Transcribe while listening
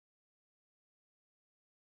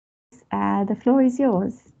The floor is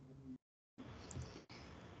yours.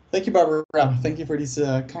 Thank you, Barbara. Thank you for these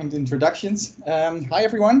kind introductions. Hi,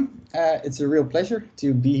 everyone. It's a real pleasure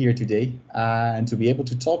to be here today and to be able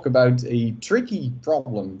to talk about a tricky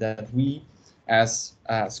problem that we, as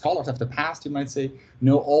scholars of the past, you might say,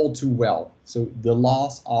 know all too well. So the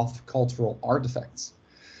loss of cultural artifacts.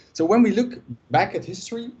 So when we look back at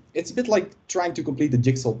history, it's a bit like trying to complete the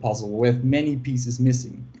jigsaw puzzle with many pieces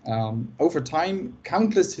missing. Over time,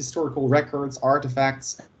 countless historical records,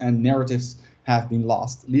 artifacts, and narratives have been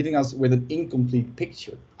lost, leaving us with an incomplete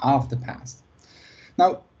picture of the past.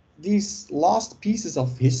 Now, these lost pieces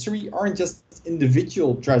of history aren't just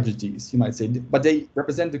individual tragedies, you might say, but they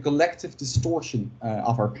represent the collective distortion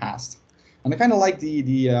of our past. And I kind of like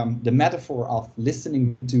the metaphor of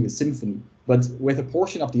listening to a symphony, but with a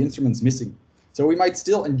portion of the instruments missing. So we might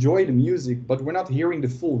still enjoy the music, but we're not hearing the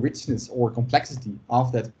full richness or complexity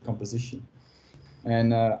of that composition.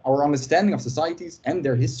 And our understanding of societies and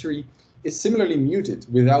their history is similarly muted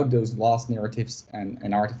without those lost narratives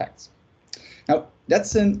and artifacts. Now,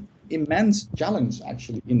 that's an immense challenge,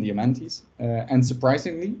 actually, in the humanities, and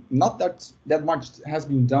surprisingly, not that much has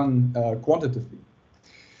been done quantitatively.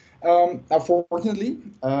 Unfortunately,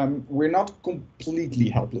 we're not completely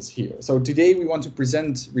helpless here. So today we want to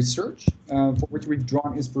present research for which we've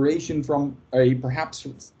drawn inspiration from a perhaps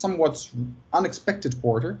somewhat unexpected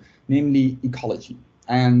quarter, namely ecology.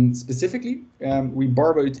 And specifically, we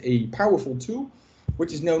borrowed a powerful tool,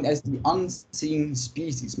 which is known as the unseen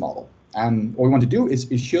species model. And what we want to do is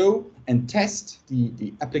show and test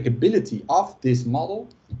the applicability of this model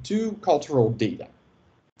to cultural data.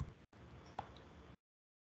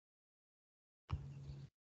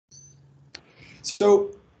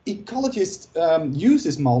 So ecologists use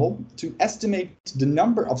this model to estimate the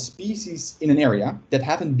number of species in an area that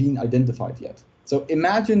haven't been identified yet. So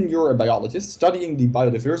imagine you're a biologist studying the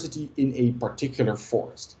biodiversity in a particular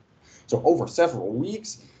forest. So over several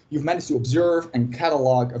weeks, you've managed to observe and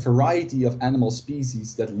catalog a variety of animal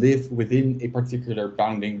species that live within a particular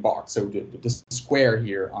bounding box. So the square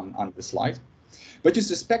here on the slide. But you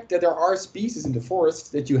suspect that there are species in the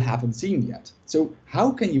forest that you haven't seen yet. So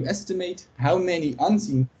how can you estimate how many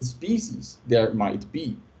unseen species there might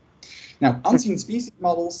be? Now, unseen species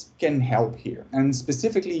models can help here, and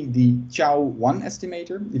specifically the Chow-1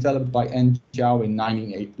 estimator developed by N. Chow in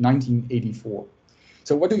 1984.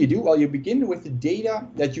 So what do? Well, you begin with the data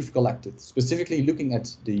that you've collected, specifically looking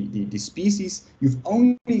at the species you've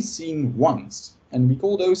only seen once, and we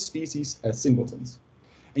call those species singletons.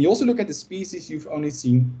 And you also look at the species you've only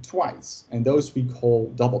seen twice, and those we call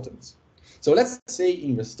doubletons. So let's say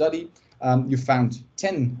in your study, you found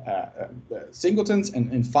 10 singletons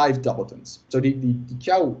and 5 doubletons. So the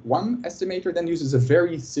Chow-1 estimator then uses a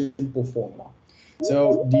very simple formula.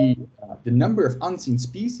 So the number of unseen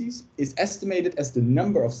species is estimated as the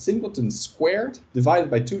number of singletons squared divided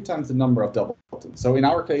by 2 times the number of doubletons. So in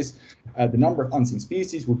our case, the number of unseen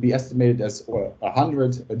species would be estimated as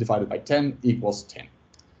 100 divided by 10 equals 10.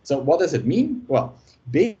 So what does it mean? Well,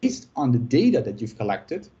 based on the data that you've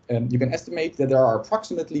collected, you can estimate that there are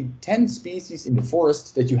approximately 10 species in the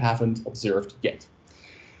forest that you haven't observed yet.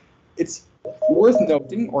 It's worth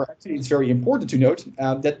noting, or actually it's very important to note,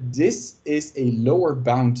 that this is a lower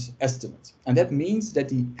bound estimate. And that means that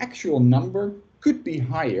the actual number could be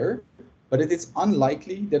higher, but it is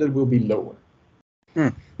unlikely that it will be lower.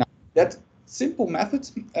 Now, that simple method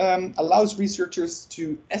allows researchers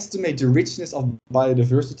to estimate the richness of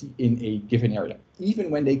biodiversity in a given area,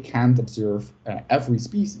 even when they can't observe every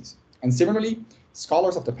species. And similarly,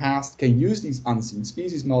 scholars of the past can use these unseen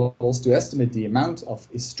species models to estimate the amount of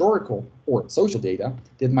historical or social data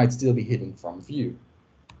that might still be hidden from view.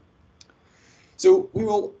 So we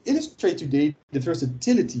will illustrate today the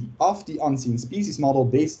versatility of the unseen species model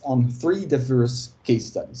based on 3 diverse case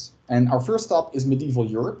studies. And our first stop is medieval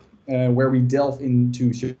Europe, where we delve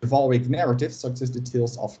into chivalric narratives such as the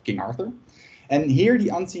tales of King Arthur. And here the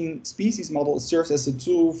unseen species model serves as a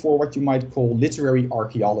tool for what you might call literary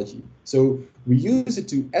archaeology. So we use it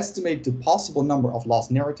to estimate the possible number of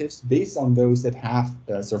lost narratives based on those that have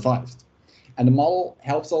survived. And the model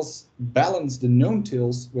helps us balance the known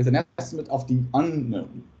tales with an estimate of the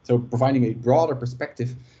unknown, so providing a broader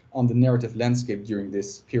perspective on the narrative landscape during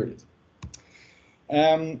this period.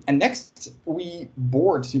 And next, we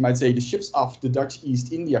board, you might say, the ships of the Dutch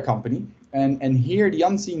East India Company. And here the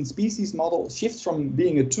unseen species model shifts from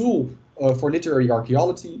being a tool for literary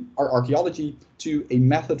archaeology to a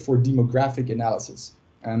method for demographic analysis.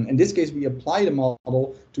 In this case, we apply the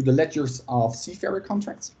model to the ledgers of seafarer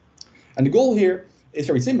contracts. And the goal here It's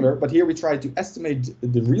very similar, but here we try to estimate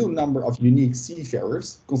the real number of unique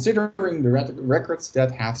seafarers, considering the records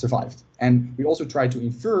that have survived. And we also try to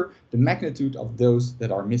infer the magnitude of those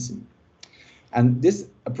that are missing. And this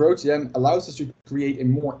approach then allows us to create a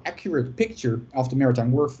more accurate picture of the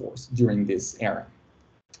maritime workforce during this era.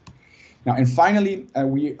 Now, and finally,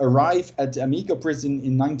 we arrive at the Amico prison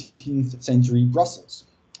in 19th century Brussels.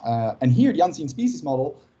 And here the unseen species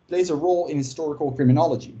model plays a role in historical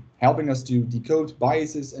criminology, helping us to decode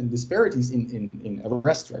biases and disparities in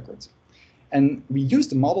arrest records. And we use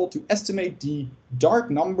the model to estimate the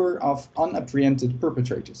dark number of unapprehended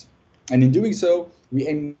perpetrators. And in doing so, we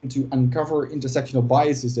aim to uncover intersectional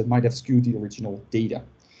biases that might have skewed the original data.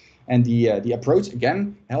 And the approach,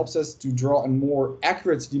 again, helps us to draw a more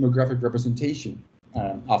accurate demographic representation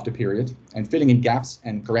of the period and filling in gaps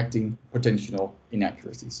and correcting potential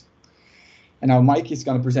inaccuracies. And now Mike is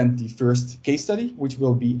going to present the first case study, which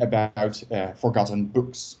will be about forgotten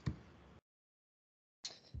books.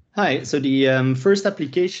 Hi, so the first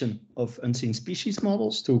application of unseen species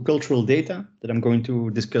models to cultural data that I'm going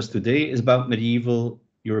to discuss today is about medieval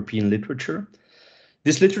European literature.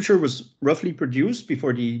 This literature was roughly produced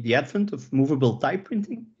before the advent of movable type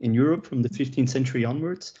printing in Europe from the 15th century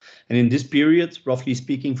onwards. And in this period, roughly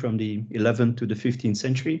speaking, from the 11th to the 15th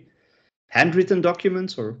century, handwritten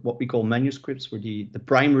documents, or what we call manuscripts, were the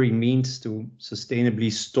primary means to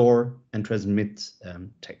sustainably store and transmit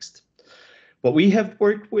text. What we have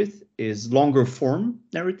worked with is longer form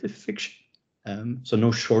narrative fiction. So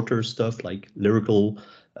no shorter stuff like lyrical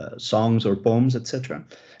songs or poems, etc.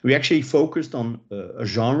 We actually focused on a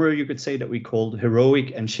genre, you could say, that we called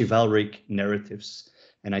heroic and chivalric narratives.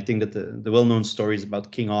 And I think that the well-known stories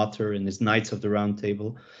about King Arthur and his Knights of the Round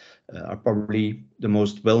Table are probably the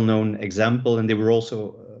most well-known example, and they were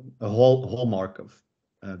also a hallmark of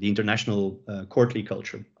the international courtly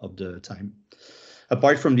culture of the time.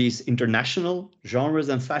 Apart from these international genres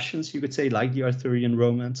and fashions, you could say, like the Arthurian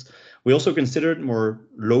romance, we also considered more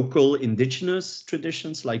local indigenous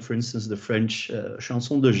traditions, like, for instance, the French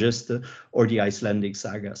chanson de geste or the Icelandic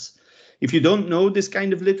sagas. If you don't know this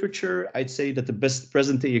kind of literature, I'd say that the best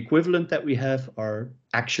present-day equivalent that we have are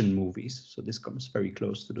action movies. So this comes very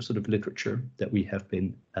close to the sort of literature that we have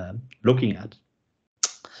been looking at.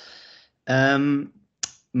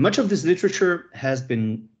 Much of this literature has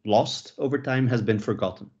been lost over time, has been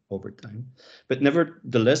forgotten over time. But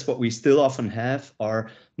nevertheless, what we still often have are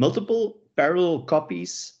multiple parallel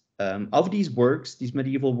copies of these works, these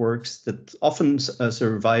medieval works, that often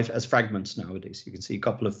survive as fragments nowadays. You can see a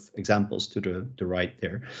couple of examples to the right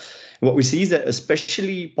there. What we see is that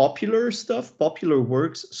especially popular stuff, popular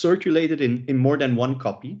works, circulated in more than one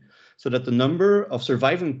copy, so that the number of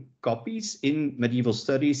surviving copies in medieval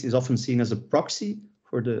studies is often seen as a proxy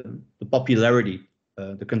for the popularity,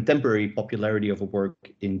 the contemporary popularity of a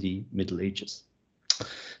work in the Middle Ages.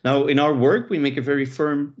 Now, in our work, we make a very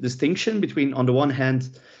firm distinction between, on the one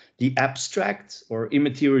hand, the abstract or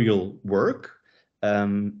immaterial work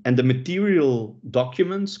and the material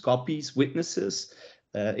documents, copies, witnesses,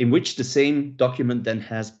 in which the same document then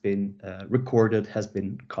has been recorded, has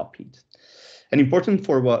been copied. And important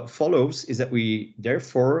for what follows is that we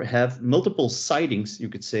therefore have multiple sightings, you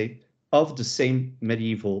could say, of the same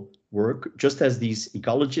medieval work, just as these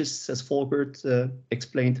ecologists, as Folgert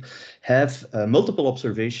explained, have multiple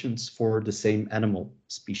observations for the same animal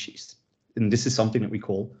species. And this is something that we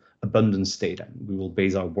call abundance data. We will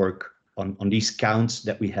base our work on these counts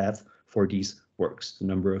that we have for these works, the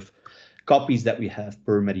number of copies that we have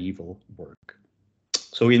per medieval work.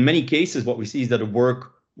 So in many cases, what we see is that a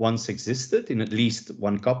work once existed in at least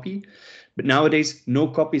one copy, but nowadays no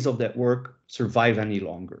copies of that work survive any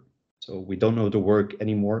longer. So we don't know the work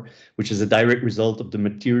anymore, which is a direct result of the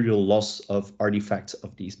material loss of artifacts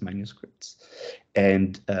of these manuscripts.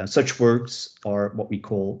 And such works are what we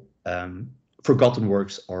call forgotten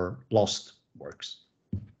works or lost works.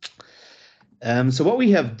 So what we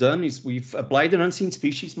have done is we've applied an unseen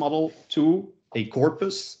species model to a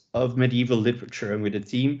corpus of medieval literature, and with a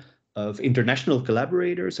team of international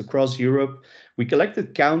collaborators across Europe, we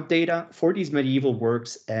collected count data for these medieval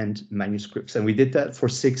works and manuscripts, and we did that for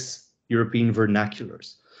 6 European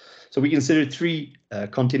vernaculars. So we considered 3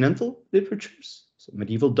 continental literatures, so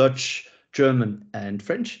medieval Dutch, German, and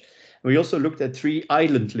French. And we also looked at 3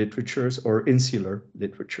 island literatures or insular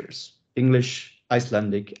literatures, English,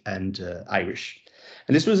 Icelandic, and Irish.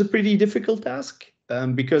 And this was a pretty difficult task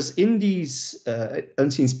because in these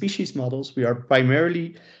unseen species models, we are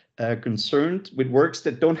primarily concerned with works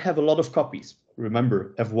that don't have a lot of copies.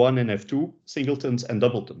 Remember, F1 and F2, singletons and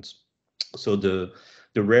doubletons. So the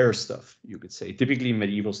the rare stuff, you could say. Typically in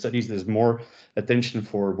medieval studies, there's more attention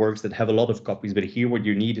for works that have a lot of copies, but here what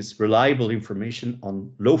you need is reliable information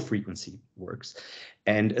on low frequency works.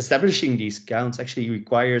 And establishing these counts actually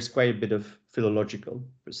requires quite a bit of philological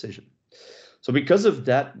precision. So because of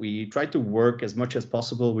that, we try to work as much as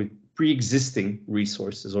possible with pre-existing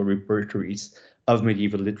resources or repertories of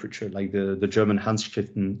medieval literature, like the German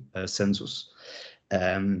Handschriften census.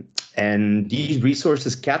 And these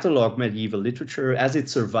resources catalog medieval literature as it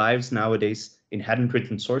survives nowadays in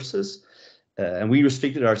handwritten sources. And we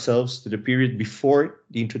restricted ourselves to the period before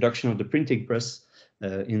the introduction of the printing press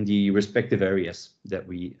in the respective areas that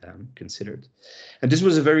we considered. And this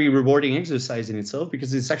was a very rewarding exercise in itself,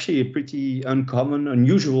 because it's actually a pretty uncommon,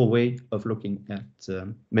 unusual way of looking at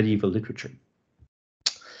medieval literature.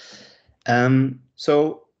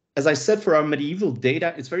 So, as I said, for our medieval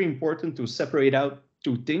data, it's very important to separate out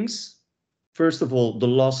two things. First of all, the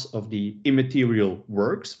loss of the immaterial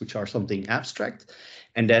works, which are something abstract.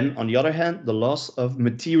 And then, on the other hand, the loss of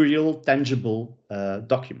material, tangible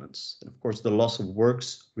documents. And of course, the loss of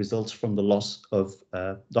works results from the loss of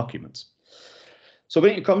documents. So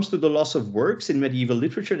when it comes to the loss of works in medieval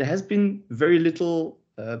literature, there has been very little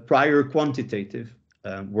prior quantitative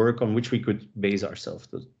work on which we could base ourselves.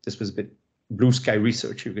 This was a bit blue sky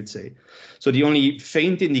research, you could say. So the only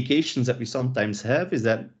faint indications that we sometimes have is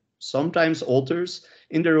that sometimes authors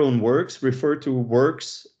in their own works refer to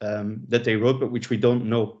works that they wrote, but which we don't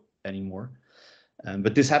know anymore.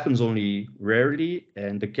 But this happens only rarely,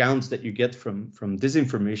 and the counts that you get from this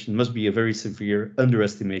information must be a very severe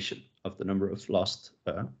underestimation of the number of lost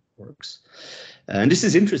works. And this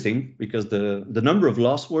is interesting because the number of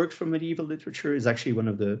lost works from medieval literature is actually one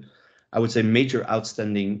of the, I would say, major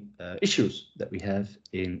outstanding issues that we have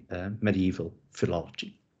in medieval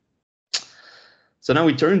philology. So now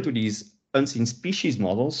we turn to these unseen species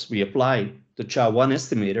models. We apply the CHA1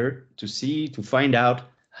 estimator to find out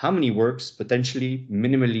how many works potentially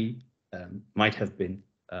minimally might have been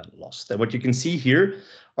lost. And what you can see here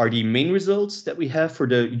are the main results that we have for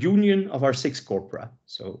the union of our 6 corpora.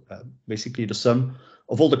 So basically the sum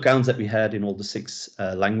of all the counts that we had in all the 6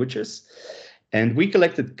 languages. And we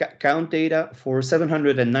collected count data for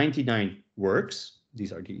 799 works.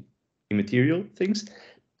 These are the immaterial things.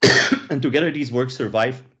 And together these works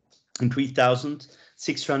survive in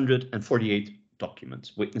 3,648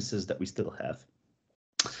 documents, witnesses that we still have.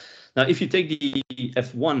 Now, if you take the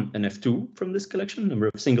F1 and F2 from this collection, number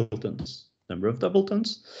of singletons, number of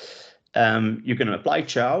doubletons, you can apply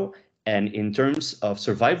Chow. And in terms of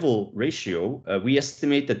survival ratio, we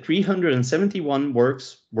estimate that 371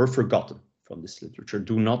 works were forgotten from this literature,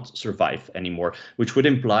 do not survive anymore, which would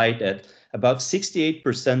imply that about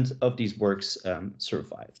 68% of these works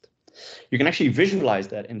survived. You can actually visualize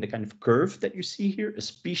that in the kind of curve that you see here, a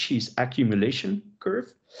species accumulation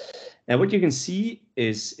curve. And what you can see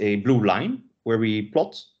is a blue line where we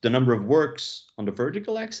plot the number of works on the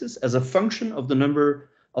vertical axis as a function of the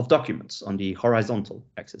number of documents on the horizontal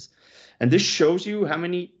axis. And this shows you how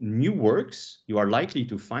many new works you are likely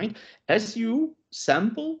to find as you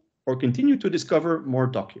sample or continue to discover more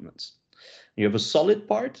documents. You have a solid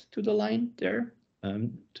part to the line there,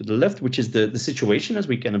 to the left, which is the situation as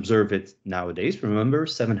we can observe it nowadays. Remember,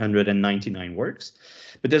 799 works.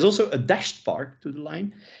 But there's also a dashed part to the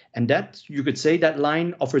line, and that, you could say, that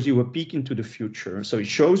line offers you a peek into the future. So it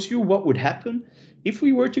shows you what would happen if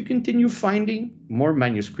we were to continue finding more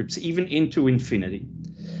manuscripts, even into infinity.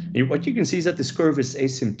 And what you can see is that this curve is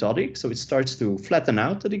asymptotic, so it starts to flatten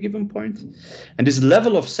out at a given point. And this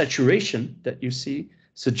level of saturation that you see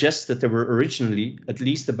suggests that there were originally at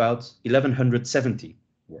least about 1,170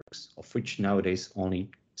 works, of which nowadays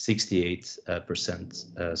only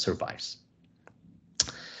 68% survives.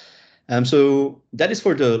 So that is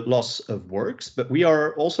for the loss of works, but we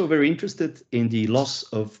are also very interested in the loss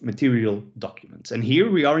of material documents. And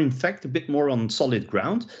here we are, in fact, a bit more on solid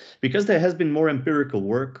ground, because there has been more empirical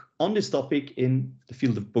work on this topic in the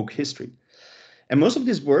field of book history. And most of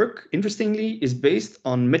this work, interestingly, is based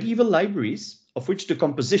on medieval libraries, of which the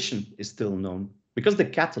composition is still known, because the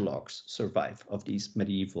catalogs survive of these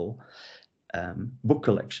medieval book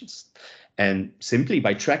collections. And simply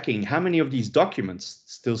by tracking how many of these documents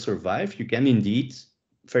still survive, you can indeed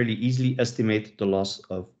fairly easily estimate the loss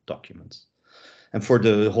of documents. And for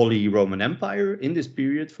the Holy Roman Empire in this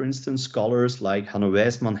period, for instance, scholars like Hanno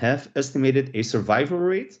Weismann have estimated a survival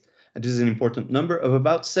rate, and this is an important number, of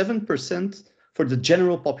about 7% for the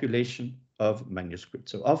general population of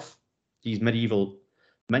manuscripts. So of these medieval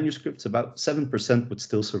manuscripts, about 7% would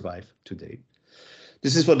still survive today.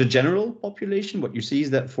 This is for the general population. What you see is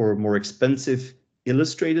that for more expensive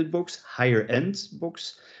illustrated books, higher end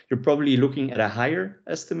books, you're probably looking at a higher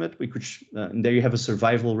estimate. We could, there you have a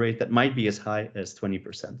survival rate that might be as high as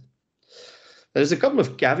 20%. There's a couple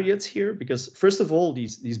of caveats here, because first of all,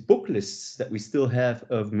 these book lists that we still have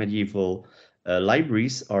of medieval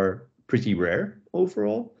libraries are pretty rare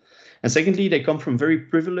overall. And secondly, they come from very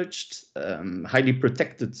privileged, highly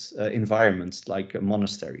protected environments like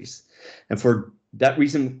monasteries. And for that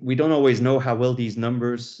reason, we don't always know how well these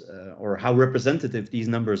numbers or how representative these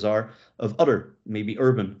numbers are of other, maybe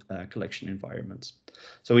urban collection environments.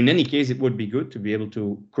 So in any case, it would be good to be able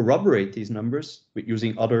to corroborate these numbers with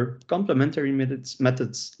using other complementary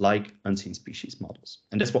methods like unseen species models.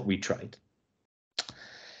 And that's what we tried.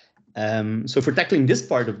 So for tackling this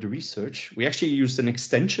part of the research, we actually used an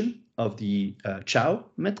extension of the Chow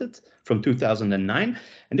method from 2009.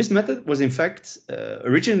 And this method was in fact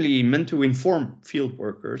originally meant to inform field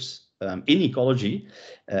workers in ecology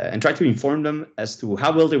and try to inform them as to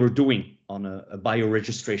how well they were doing on a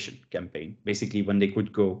bioregistration campaign, basically when they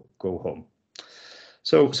could go home.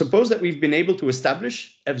 So suppose that we've been able to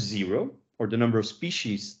establish F0, or the number of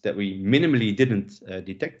species that we minimally didn't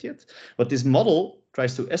detect yet. What this model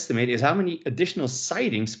tries to estimate is how many additional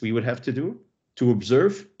sightings we would have to do to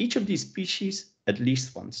observe each of these species at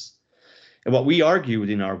least once. And what we argued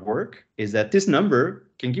in our work is that this number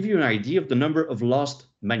can give you an idea of the number of lost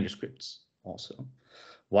manuscripts also.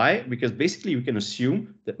 Why? Because basically we can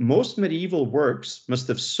assume that most medieval works must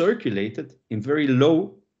have circulated in very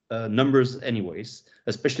low numbers anyways,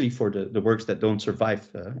 especially for the works that don't survive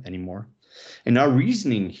anymore. And our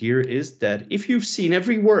reasoning here is that if you've seen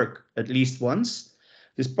every work at least once,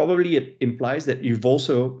 this probably implies that you've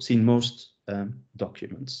also seen most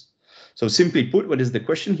documents. So simply put, what is the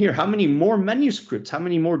question here? How many more manuscripts, how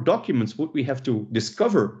many more documents would we have to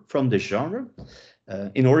discover from this genre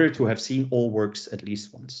in order to have seen all works at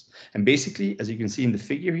least once? And basically, as you can see in the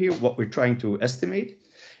figure here, what we're trying to estimate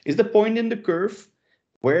is the point in the curve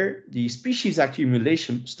where the species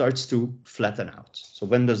accumulation starts to flatten out. So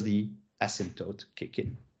when does the asymptote kick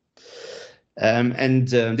in?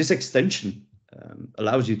 This extension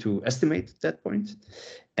allows you to estimate that point.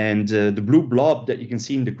 And the blue blob that you can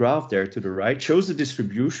see in the graph there to the right shows the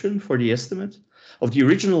distribution for the estimate of the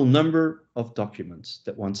original number of documents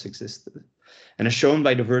that once existed. And as shown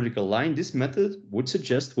by the vertical line, this method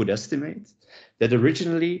would estimate that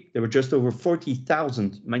originally there were just over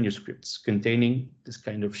 40,000 manuscripts containing this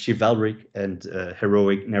kind of chivalric and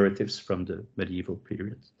heroic narratives from the medieval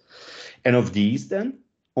period. And of these then,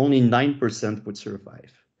 only 9% would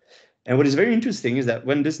survive. And what is very interesting is that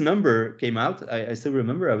when this number came out, I still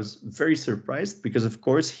remember I was very surprised because, of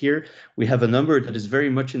course, here we have a number that is very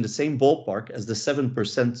much in the same ballpark as the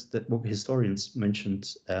 7% that book historians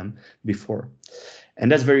mentioned before.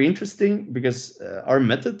 And that's very interesting because our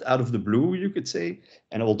method, out of the blue, you could say,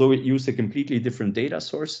 and although it used a completely different data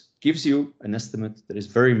source, gives you an estimate that is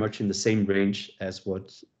very much in the same range as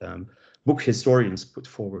what book historians put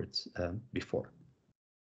forward before.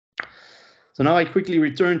 So now I quickly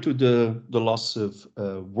return to the loss of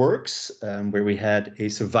works, where we had a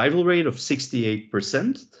survival rate of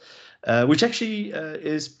 68%, which actually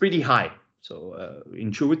is pretty high. So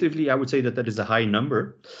intuitively, I would say that is a high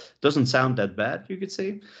number. Doesn't sound that bad, you could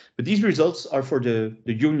say. But these results are for the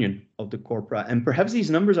union of the corpora. And perhaps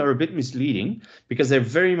these numbers are a bit misleading because they're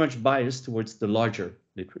very much biased towards the larger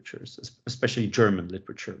literatures, especially German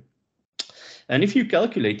literature. And if you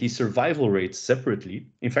calculate these survival rates separately,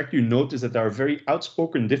 in fact, you notice that there are very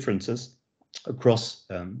outspoken differences across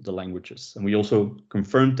the languages. And we also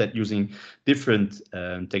confirmed that using different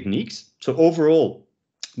techniques. So overall,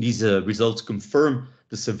 these results confirm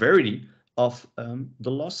the severity of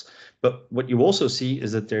the loss. But what you also see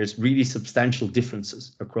is that there's really substantial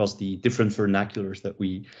differences across the different vernaculars that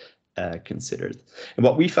we considered. And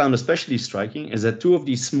what we found especially striking is that two of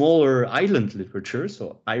these smaller island literatures,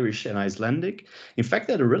 so Irish and Icelandic, in fact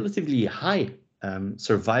had a relatively high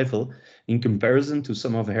survival in comparison to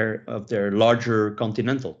some of their larger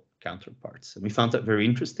continental counterparts. And we found that very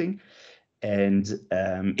interesting. And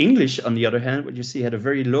English, on the other hand, what you see had a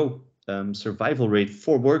very low survival rate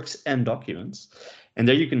for works and documents. And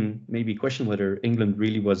there you can maybe question whether England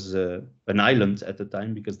really was an island at the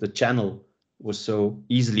time, because the channel was so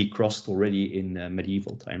easily crossed already in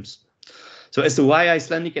medieval times. So as to why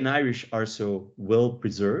Icelandic and Irish are so well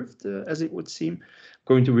preserved, as it would seem, I'm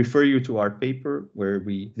going to refer you to our paper where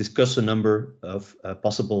we discuss a number of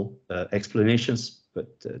possible explanations, but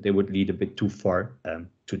they would lead a bit too far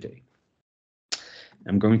today.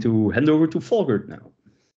 I'm going to hand over to Folgert now.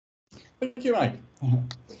 Thank you, Mike.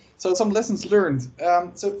 So some lessons learned.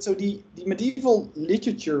 So the medieval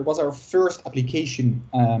literature was our first application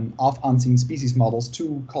of unseen species models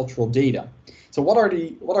to cultural data. So what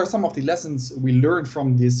are some of the lessons we learned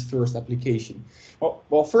from this first application?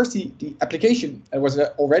 Well, first the application was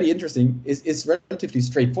already interesting. Is relatively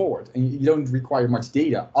straightforward, and you don't require much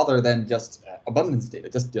data other than just abundance data,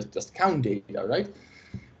 just count data, right?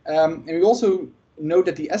 And we also note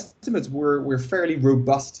that the estimates were fairly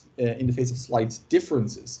robust in the face of slight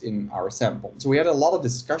differences in our sample. So we had a lot of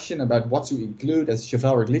discussion about what to include as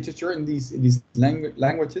chivalric literature in these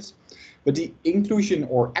languages, but the inclusion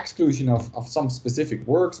or exclusion of some specific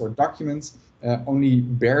works or documents only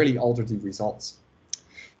barely altered the results.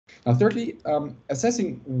 Now, thirdly,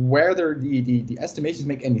 assessing whether the estimations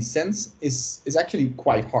make any sense is actually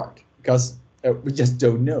quite hard, because we just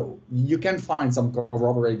don't know. You can find some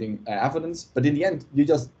corroborating evidence, but in the end, you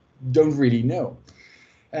just don't really know.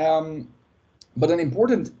 But an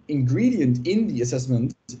important ingredient in the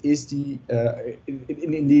assessment is in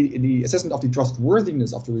the assessment of the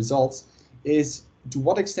trustworthiness of the results is to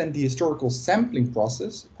what extent the historical sampling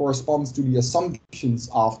process corresponds to the assumptions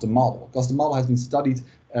of the model, because the model has been studied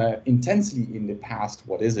intensely in the past,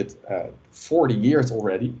 40 years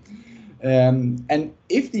already. And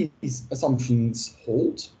if these assumptions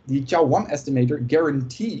hold, the Chow-1 estimator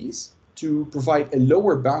guarantees to provide a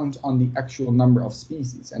lower bound on the actual number of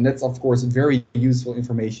species. And that's, of course, very useful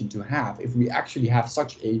information to have if we actually have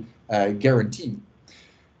such a guarantee.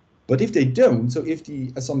 But if they don't, so if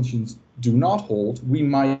the assumptions do not hold, we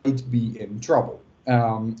might be in trouble.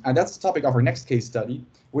 And that's the topic of our next case study,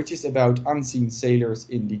 which is about unseen sailors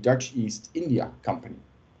in the Dutch East India Company.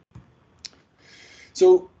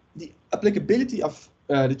 So the applicability of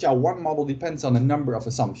the Chow-1 model depends on a number of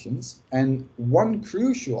assumptions, and one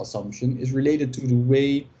crucial assumption is related to the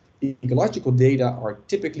way ecological data are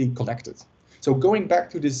typically collected. So going back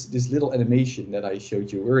to this little animation that I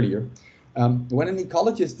showed you earlier, when an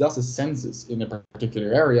ecologist does a census in a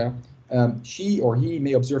particular area, she or he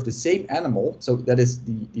may observe the same animal, so that is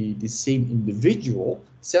the same individual,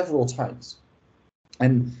 several times.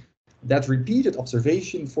 And that repeated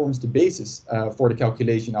observation forms the basis for the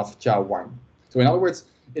calculation of Chow-1. So in other words,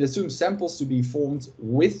 it assumes samples to be formed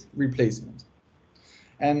with replacement.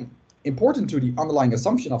 And important to the underlying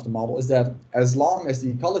assumption of the model is that as long as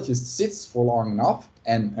the ecologist sits for long enough,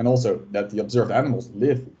 and also that the observed animals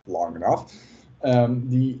live long enough,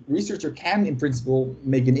 the researcher can, in principle,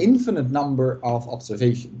 make an infinite number of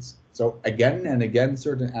observations. So again and again,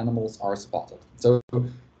 certain animals are spotted. So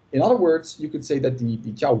in other words, you could say that the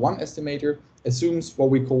Chow-1 estimator assumes what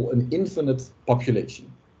we call an infinite population.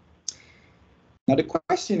 Now, the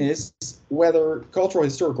question is whether cultural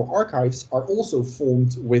historical archives are also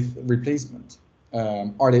formed with replacement.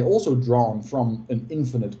 Are they also drawn from an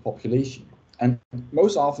infinite population? And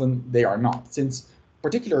most often they are not, since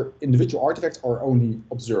particular individual artifacts are only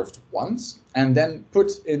observed once and then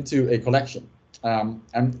put into a collection.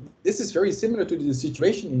 And this is very similar to the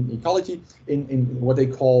situation in ecology in what they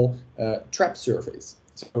call trap surveys.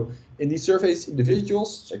 So in these surveys,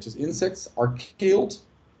 individuals, such as insects, are killed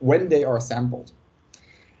when they are sampled.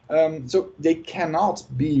 So they cannot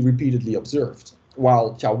be repeatedly observed,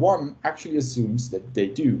 while Chow-1 actually assumes that they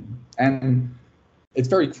do. And it's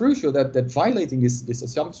very crucial that violating this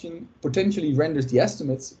assumption potentially renders the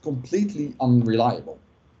estimates completely unreliable.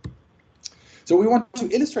 So we want to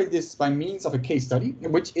illustrate this by means of a case study,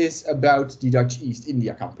 which is about the Dutch East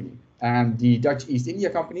India Company. And the Dutch East India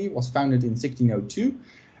Company was founded in 1602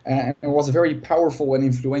 and was a very powerful and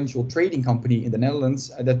influential trading company in the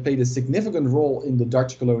Netherlands that played a significant role in the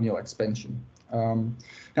Dutch colonial expansion.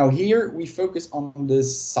 Now here we focus on the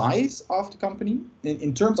size of the company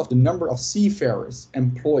in terms of the number of seafarers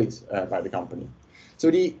employed by the company. So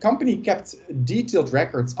the company kept detailed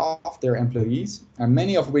records of their employees, and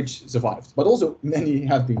many of which survived, but also many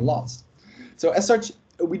have been lost. So as such,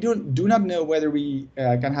 we do not know whether we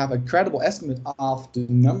can have a credible estimate of the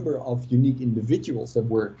number of unique individuals that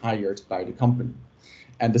were hired by the company.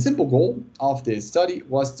 And the simple goal of this study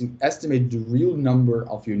was to estimate the real number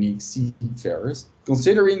of unique seafarers,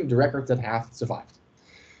 considering the records that have survived.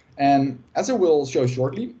 And as I will show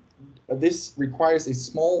shortly, this requires a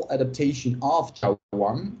small adaptation of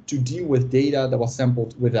Chow-1 to deal with data that was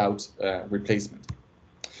sampled without replacement.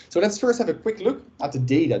 So let's first have a quick look at the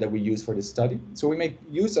data that we use for this study. So we make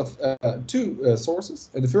use of two sources.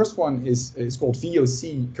 The first one is called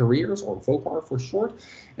VOC Careers, or VOCAR for short,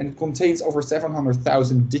 and it contains over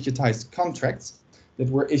 700,000 digitized contracts that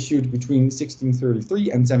were issued between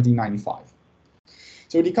 1633 and 1795.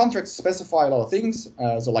 So the contracts specify a lot of things,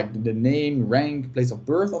 so like the name, rank, place of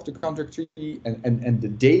birth of the contractee, and the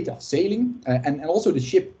date of sailing, and also the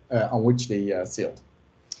ship on which they sailed.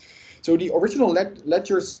 So the original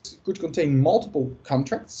ledgers could contain multiple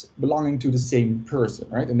contracts belonging to the same person,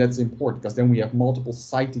 right? And that's important because then we have multiple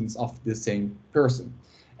sightings of the same person.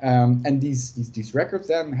 And these records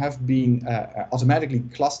then have been automatically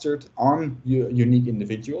clustered on unique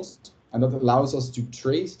individuals, and that allows us to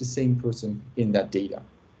trace the same person in that data.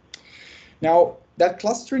 Now, that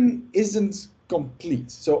clustering isn't complete,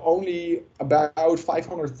 so only about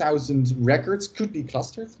 500,000 records could be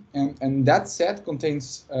clustered, and that set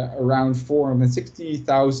contains around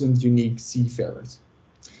 460,000 unique seafarers.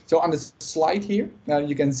 So on the slide here,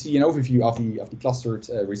 you can see an overview of the clustered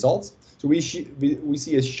results. So we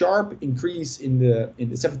see a sharp increase in the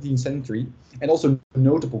 17th century, and also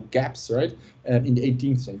notable gaps, right, in the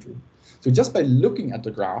 18th century. So just by looking at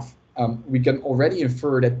the graph, we can already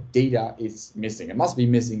infer that data is missing. It must be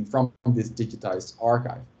missing from this digitized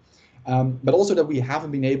archive. But also that we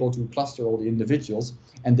haven't been able to cluster all the individuals,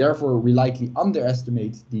 and therefore we likely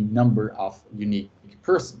underestimate the number of unique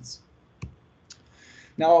persons.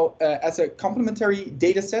 Now, as a complementary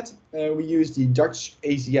data set, we use the Dutch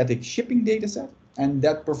Asiatic shipping data set, and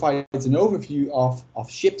that provides an overview of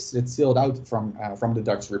ships that sailed out from the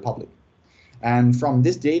Dutch Republic. And from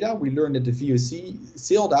this data, we learned that the VOC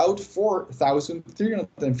sailed out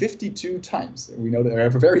 4,352 times. We know that we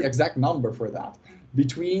have a very exact number for that,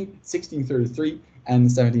 between 1633 and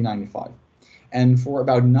 1795. And for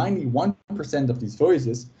about 91% of these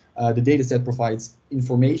voyages, the dataset provides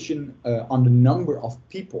information on the number of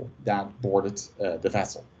people that boarded the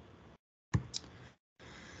vessel.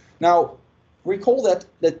 Now, recall that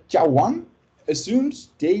Chow 1 assumes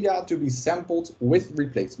data to be sampled with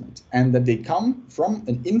replacement, and that they come from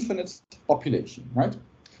an infinite population, right?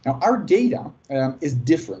 Now, our data is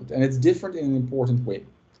different, and it's different in an important way.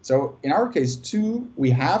 So in our case too,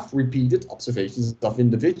 we have repeated observations of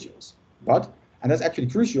individuals, but, and that's actually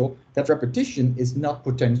crucial, that repetition is not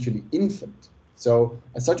potentially infinite. So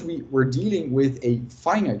as such, we're dealing with a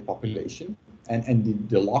finite population, and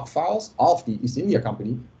the log files of the East India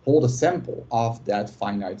Company hold a sample of that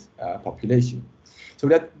finite population. So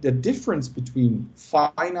that the difference between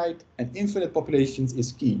finite and infinite populations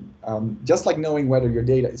is key, just like knowing whether your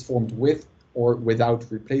data is formed with or without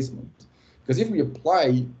replacement. Because if we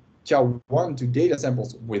apply Chow 1 to data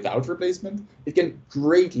samples without replacement, it can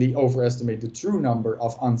greatly overestimate the true number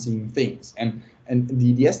of unseen things. And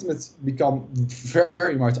the estimates become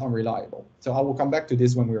very much unreliable. So I will come back to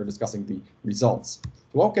this when we are discussing the results.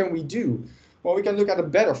 So what can we do? Well, we can look at a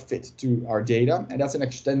better fit to our data, and that's an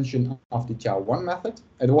extension of the Chow 1 method.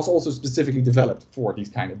 And it was also specifically developed for these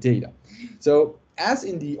kind of data. So as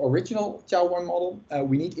in the original Chow 1 model,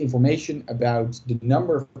 we need information about the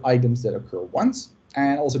number of items that occur once,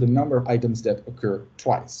 and also the number of items that occur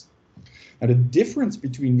twice. Now, the difference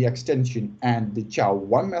between the extension and the Chow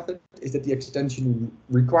 1 method is that the extension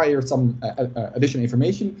requires some additional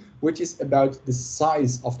information, which is about the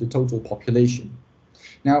size of the total population.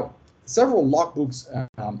 Now, several logbooks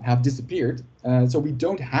have disappeared, so we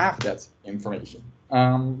don't have that information.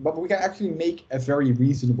 But we can actually make a very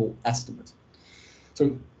reasonable estimate.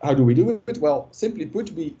 So how do we do it? Well, simply put,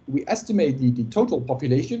 we estimate the total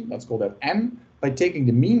population, let's call that N, by taking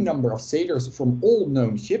the mean number of sailors from all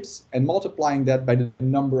known ships and multiplying that by the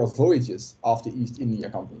number of voyages of the East India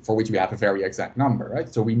Company, for which we have a very exact number,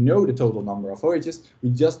 right? So we know the total number of voyages, we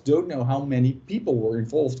just don't know how many people were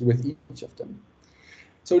involved with each of them.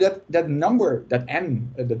 So that number, that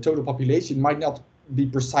N, the total population, might not be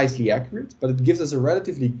precisely accurate, but it gives us a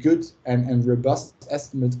relatively good and robust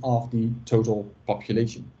estimate of the total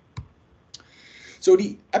population. So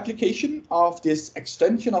the application of this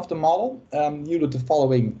extension of the model yielded the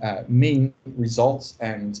following main results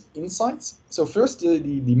and insights. So first,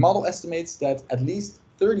 the model estimates that at least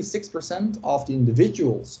 36% of the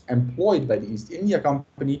individuals employed by the East India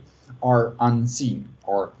Company are unseen,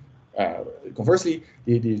 or conversely,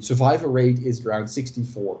 the survival rate is around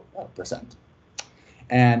 64%.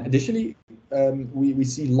 And additionally, we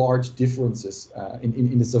see large differences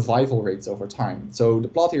in the survival rates over time. So the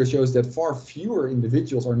plot here shows that far fewer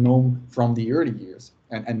individuals are known from the early years,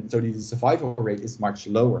 and so the survival rate is much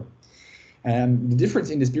lower. And the difference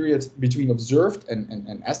in this period between observed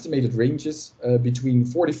and estimated ranges between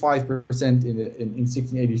 45% in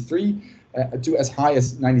 1683 to as high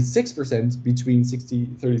as 96% between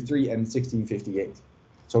 1633 and 1658.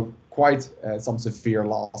 So quite some severe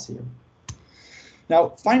loss here. Now,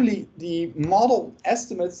 finally, the model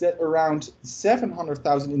estimates that around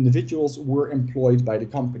 700,000 individuals were employed by the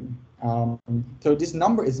company. So this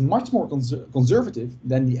number is much more conservative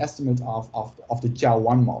than the estimate of the Chow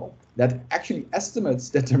 1 model, that actually estimates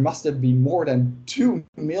that there must have been more than 2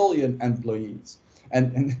 million employees.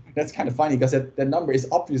 And that's kind of funny because that number is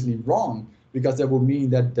obviously wrong, because that would mean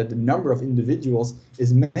that the number of individuals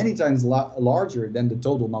is many times larger than the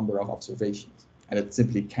total number of observations. And it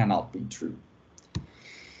simply cannot be true.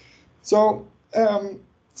 So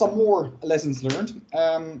some more lessons learned.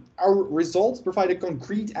 Our results provide a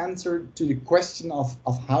concrete answer to the question of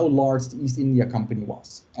how large the East India Company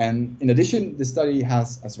was. And in addition, the study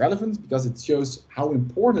has relevance because it shows how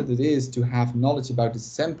important it is to have knowledge about the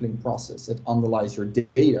sampling process that underlies your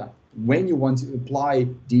data when you want to apply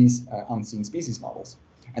these unseen species models.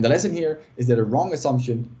 And the lesson here is that a wrong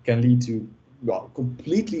assumption can lead to, well,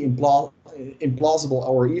 completely implausible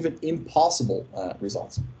or even impossible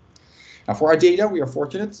results. Now, for our data, we are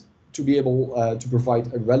fortunate to be able to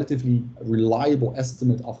provide a relatively reliable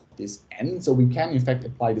estimate of this n, so we can in fact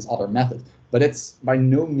apply this other method, but it's by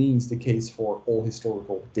no means the case for all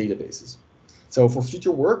historical databases. So for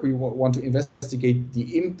future work, we want to investigate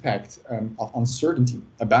the impact of uncertainty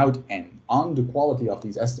about n on the quality of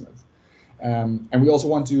these estimates. And we also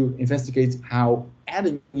want to investigate how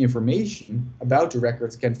adding information about the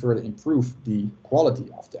records can further improve the quality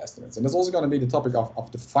of the estimates. And that's also going to be the topic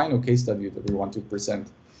of the final case study that we want to present.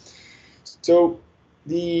 So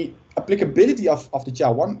the applicability of the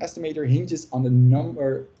Chow-1 estimator hinges on a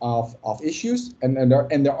number of issues, and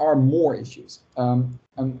there are more issues. I'm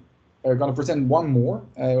going to present one more.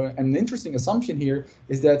 An interesting assumption here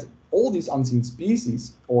is that all these unseen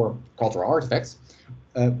species or cultural artifacts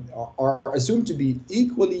are assumed to be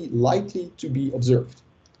equally likely to be observed.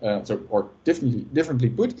 Or differently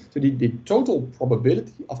put, so the total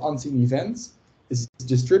probability of unseen events is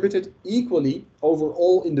distributed equally over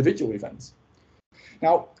all individual events.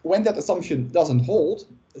 Now, when that assumption doesn't hold,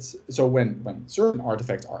 so when certain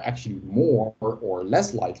artifacts are actually more or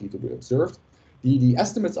less likely to be observed, the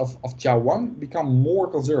estimates of Chow-1 become more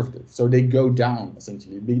conservative. So they go down,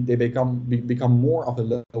 essentially. They become more of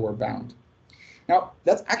a lower bound. Now,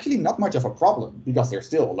 that's actually not much of a problem because they're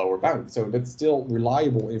still a lower bound. So that's still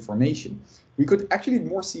reliable information. We could actually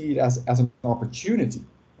more see it as an opportunity.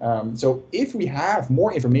 So if we have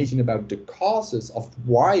more information about the causes of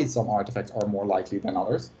why some artifacts are more likely than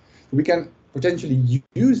others, we can potentially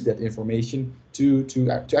use that information to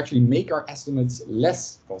actually make our estimates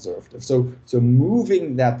less conservative. So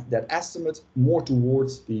moving that estimate more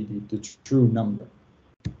towards the true number.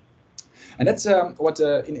 And that's what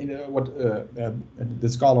the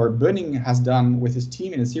scholar Bunning has done with his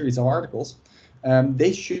team in a series of articles.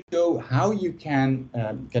 They show how you can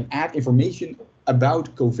add information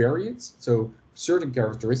about covariates, so certain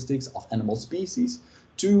characteristics of animal species,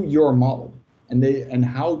 to your model, and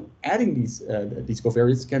how adding these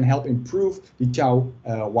covariates can help improve the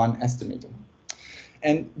Chow-1 estimating.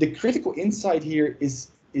 And the critical insight here is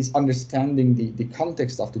understanding the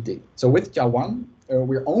context of the data. So with Chow-1,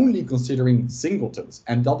 we're only considering singletons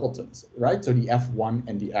and doubletons, right? So the F1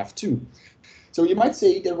 and the F2. So you might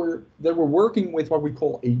say that we're working with what we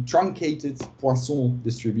call a truncated Poisson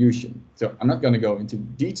distribution. So I'm not going to go into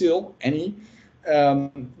detail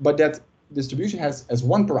but that distribution has as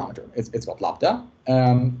one parameter. It's called lambda,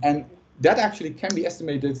 and that actually can be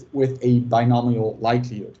estimated with a binomial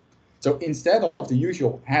likelihood. So instead of the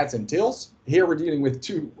usual heads and tails, here we're dealing with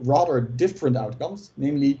two rather different outcomes,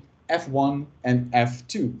 namely F1 and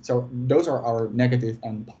F2. So those are our negative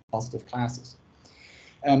and positive classes.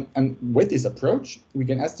 And with this approach, we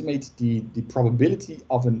can estimate the probability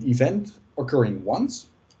of an event occurring once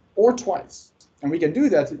or twice. And we can do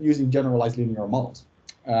that using generalized linear models.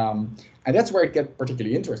 And that's where it gets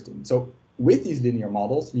particularly interesting. So with these linear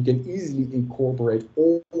models, you can easily incorporate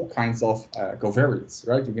all kinds of covariates,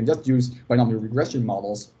 right? You can just use binomial regression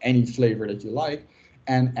models, any flavor that you like,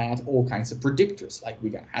 and add all kinds of predictors, like we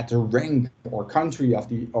can add the rank or country of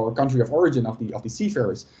origin of the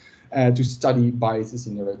seafarers to study biases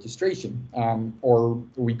in the registration. Or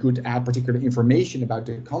we could add particular information about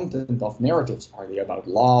the content of narratives. Are they about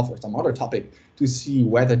love or some other topic, to see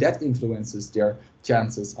whether that influences their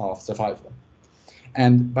chances of survival.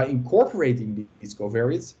 And by incorporating these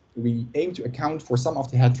covariates, we aim to account for some of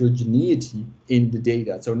the heterogeneity in the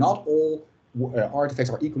data. So not all artifacts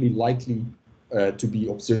are equally likely to be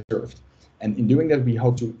observed. And in doing that, we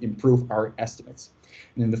hope to improve our estimates.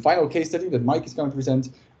 And in the final case study that Mike is going to present,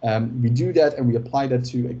 we do that and we apply that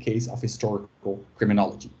to a case of historical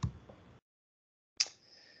criminology.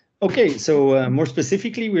 Okay, so more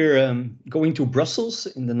specifically, we're going to Brussels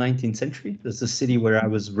in the 19th century. That's the city where I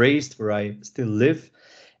was raised, where I still live.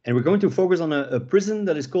 And we're going to focus on a prison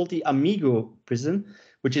that is called the Amigo prison,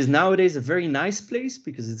 which is nowadays a very nice place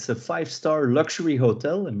because it's a 5-star luxury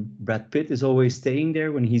hotel. And Brad Pitt is always staying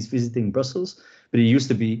there when he's visiting Brussels, but it used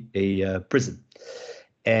to be a prison.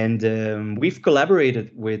 And we've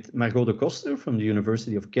collaborated with Margot de Koster from the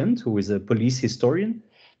University of Kent, who is a police historian,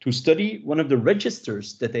 to study one of the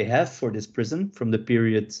registers that they have for this prison from the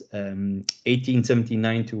period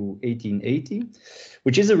 1879 to 1880,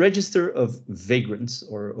 which is a register of vagrants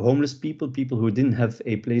or homeless people, people who didn't have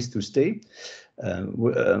a place to stay.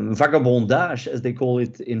 Vagabondage, as they call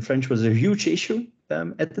it in French, was a huge issue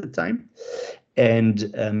at the time.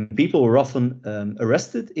 And people were often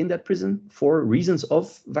arrested in that prison for reasons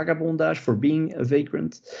of vagabondage, for being a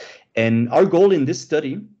vagrant. And our goal in this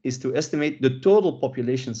study is to estimate the total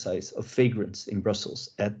population size of vagrants in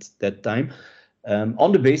Brussels at that time,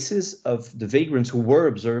 on the basis of the vagrants who were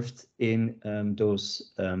observed in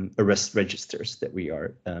those arrest registers that we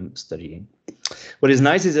are studying. What is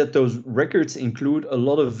nice is that those records include a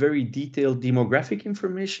lot of very detailed demographic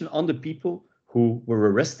information on the people who were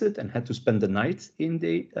arrested and had to spend the night in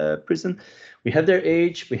the prison. We have their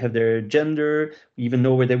age, we have their gender, we even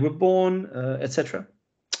know where they were born, etc.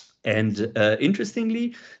 And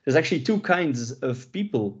interestingly, there's actually two kinds of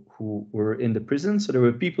people who were in the prison. So there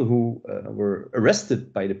were people who were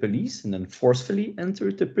arrested by the police and then forcefully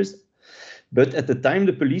entered the prison. But at the time,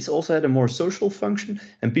 the police also had a more social function,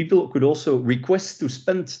 and people could also request to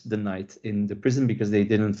spend the night in the prison because they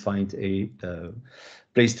didn't find a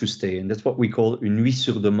place to stay. And that's what we call une nuit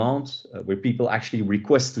sur demande, where people actually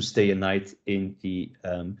request to stay a night in the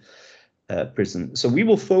prison. So we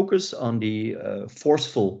will focus on the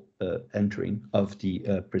forceful entering of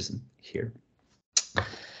the prison here.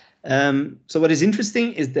 So what is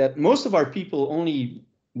interesting is that most of our people only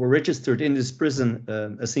were registered in this prison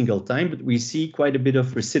a single time, but we see quite a bit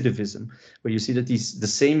of recidivism, where you see that the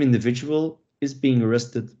same individual is being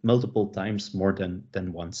arrested multiple times, more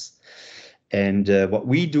than once. And what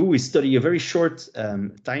we do is study a very short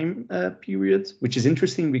time period, which is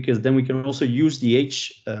interesting because then we can also use the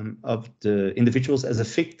age of the individuals as a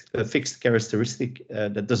fixed characteristic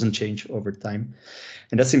that doesn't change over time.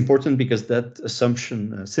 And that's important because that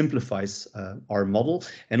assumption simplifies our model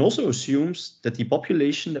and also assumes that the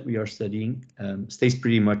population that we are studying stays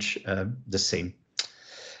pretty much the same.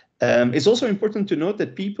 It's also important to note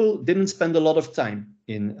that people didn't spend a lot of time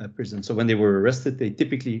in prison. So when they were arrested, they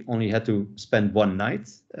typically only had to spend one night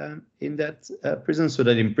in that prison, so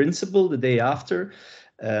that in principle, the day after,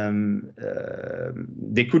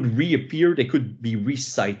 they could reappear, they could be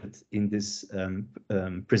recited in this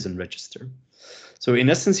prison register. So in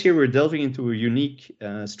essence, here we're delving into a unique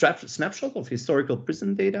snapshot of historical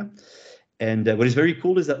prison data. And what is very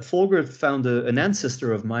cool is that Folgert found an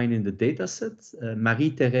ancestor of mine in the data set,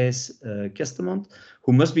 Marie-Thérèse Kestemont,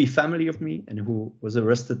 who must be family of me and who was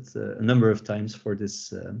arrested a number of times for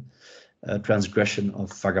this transgression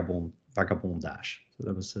of vagabondage. So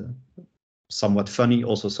that was somewhat funny,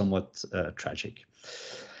 also somewhat tragic.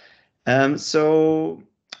 So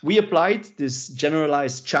we applied this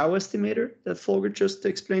generalized Chow estimator that Folgert just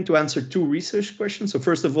explained to answer two research questions. So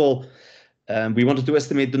first of all, we wanted to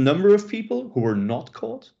estimate the number of people who were not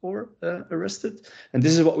caught or arrested. And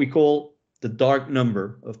this is what we call the dark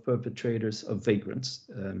number of perpetrators of vagrants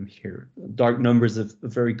here. Dark number is a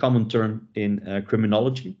very common term in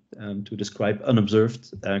criminology to describe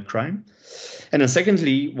unobserved crime. And then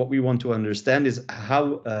secondly, what we want to understand is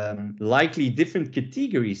how likely different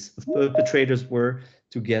categories of perpetrators were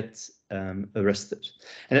to get arrested.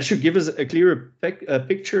 And that should give us a clearer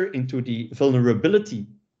picture into the vulnerability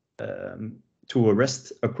to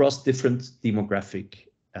arrest across different demographic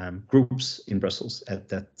groups in Brussels at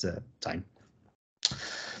that time.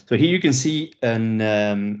 So here you can see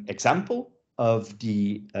an example of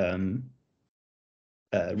the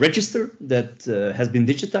register that has been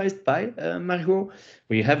digitized by Margot,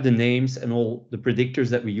 where you have the names and all the predictors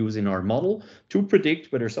that we use in our model to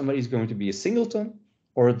predict whether somebody is going to be a singleton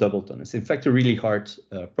or a doubleton. It's in fact a really hard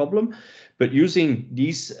problem, but using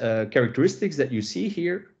these characteristics that you see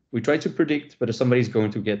here, we try to predict whether somebody is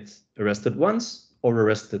going to get arrested once or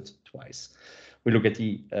arrested twice. We look at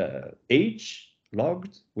the age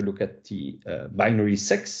logged, we look at the binary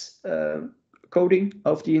sex coding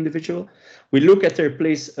of the individual. We look at their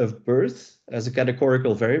place of birth as a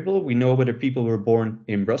categorical variable. We know whether people were born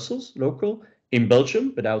in Brussels, local, in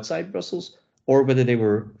Belgium, but outside Brussels, or whether they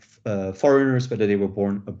were foreigners, whether they were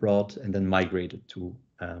born abroad and then migrated to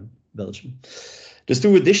Belgium. There's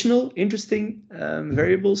two additional interesting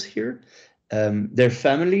variables here. Their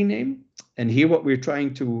family name, and here what we're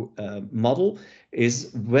trying to model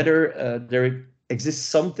is whether there exists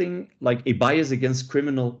something like a bias against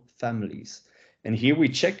criminal families. And here we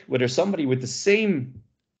check whether somebody with the same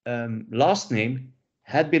last name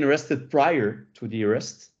had been arrested prior to the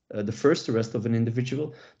arrest, the first arrest of an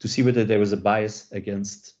individual, to see whether there was a bias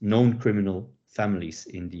against known criminal families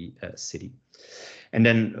in the city. And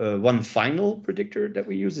then one final predictor that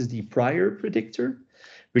we use is the prior predictor,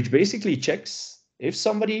 which basically checks if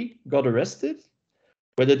somebody got arrested,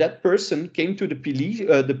 whether that person came to the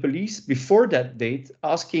police before that date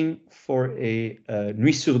asking for a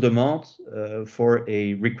nuit sur demande, for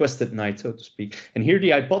a requested night, so to speak. And here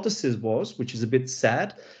the hypothesis was, which is a bit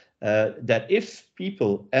sad, that if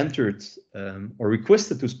people entered or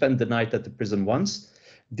requested to spend the night at the prison once,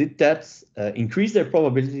 did that increase their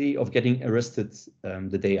probability of getting arrested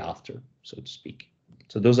the day after, so to speak.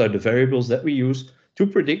 So those are the variables that we use to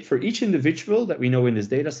predict for each individual that we know in this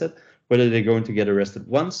data set, whether they're going to get arrested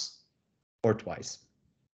once or twice.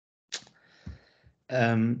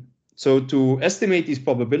 So to estimate these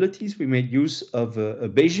probabilities, we made use of a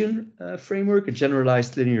Bayesian framework, a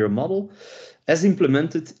generalized linear model, as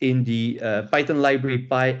implemented in the Python library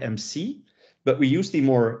PyMC, but we use the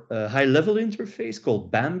more high-level interface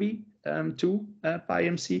called Bambi to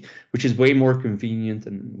PyMC, which is way more convenient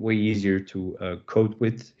and way easier to code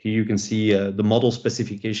with. Here you can see the model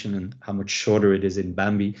specification and how much shorter it is in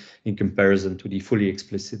Bambi in comparison to the fully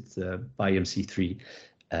explicit PyMC3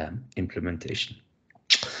 implementation.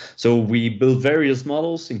 So we build various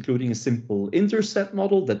models, including a simple intercept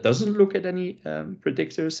model that doesn't look at any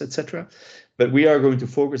predictors, etc. But we are going to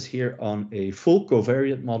focus here on a full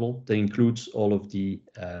covariate model that includes all of the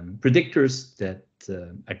predictors that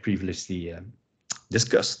I previously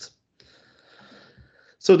discussed.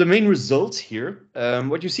 So the main results here,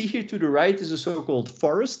 what you see here to the right is a so-called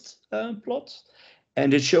forest plot.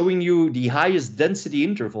 And it's showing you the highest density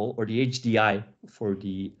interval, or the HDI, for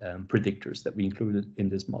the predictors that we included in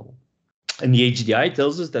this model. And the HDI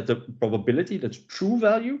tells us that the probability, that's true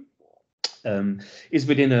value, is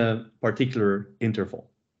within a particular interval.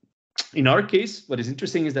 In our case, what is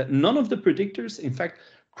interesting is that none of the predictors, in fact,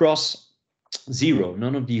 cross 0.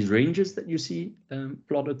 None of these ranges that you see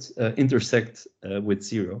plotted intersect with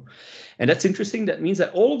 0. And that's interesting. That means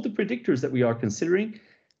that all of the predictors that we are considering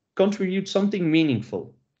contribute something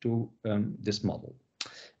meaningful to this model.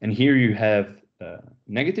 And here you have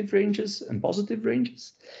negative ranges and positive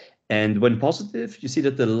ranges. And when positive, you see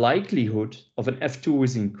that the likelihood of an F2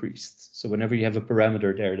 is increased. So whenever you have a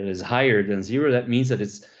parameter there that is higher than 0, that means that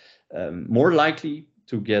it's more likely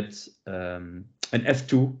to get an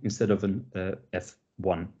F2 instead of an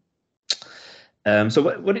F1.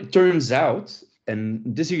 So what it turns out, and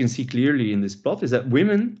this you can see clearly in this plot, is that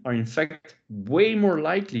women are in fact way more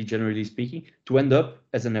likely, generally speaking, to end up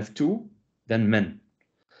as an F2 than men.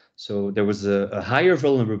 So there was a higher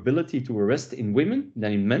vulnerability to arrest in women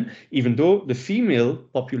than in men, even though the female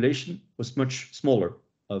population was much smaller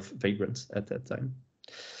of vagrants at that time.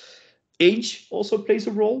 Age also plays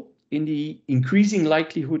a role in the increasing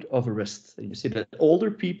likelihood of arrest. And you see that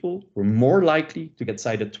older people were more likely to get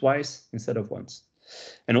cited twice instead of once.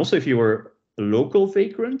 And also if you were a local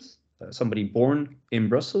vagrant, somebody born in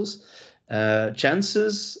Brussels,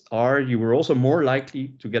 chances are you were also more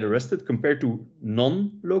likely to get arrested compared to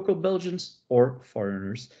non-local Belgians or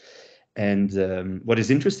foreigners. And what is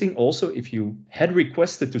interesting also, if you had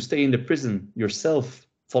requested to stay in the prison yourself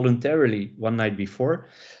voluntarily one night before,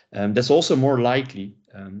 that's also more likely.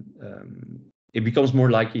 It becomes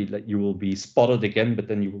more likely that you will be spotted again, but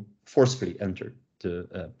then you will forcefully enter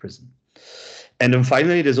the prison. And then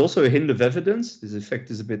finally, there's also a hint of evidence, this effect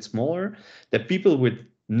is a bit smaller, that people with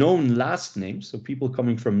known last names, so people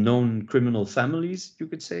coming from known criminal families, you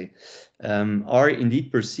could say, are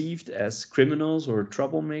indeed perceived as criminals or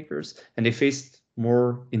troublemakers, and they faced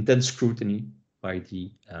more intense scrutiny by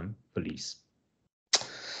the police.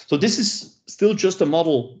 So this is still just a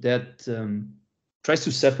model that tries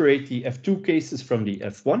to separate the F2 cases from the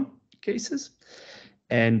F1 cases.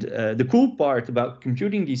 And the cool part about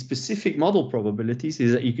computing these specific model probabilities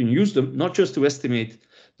is that you can use them not just to estimate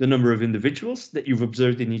the number of individuals that you've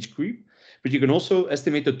observed in each group, but you can also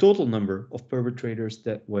estimate the total number of perpetrators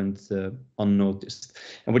that went unnoticed.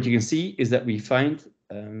 And what you can see is that we find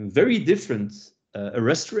very different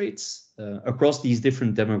arrest rates across these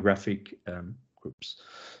different demographic groups.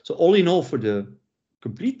 So all in all, for the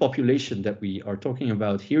complete population that we are talking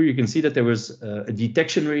about here, you can see that there was a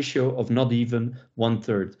detection ratio of not even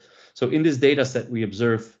 1/3. So in this data set, we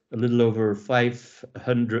observe a little over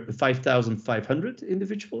 5,500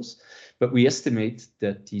 individuals, but we estimate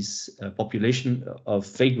that this population of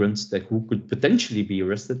vagrants that who could potentially be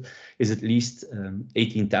arrested is at least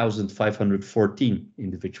 18,514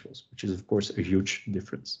 individuals, which is of course a huge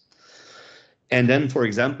difference. And then, for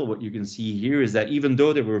example, what you can see here is that even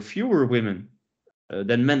though there were fewer women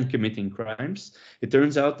than men committing crimes, it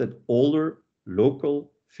turns out that older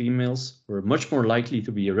local females were much more likely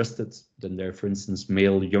to be arrested than their, for instance,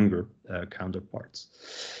 male younger counterparts.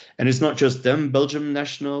 And it's not just them, Belgian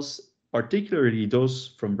nationals, particularly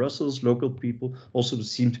those from Brussels, local people, also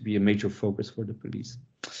seem to be a major focus for the police.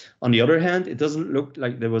 On the other hand, it doesn't look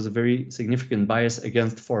like there was a very significant bias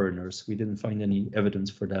against foreigners. We didn't find any evidence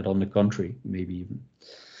for that, on the contrary, maybe even.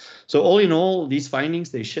 So all in all, these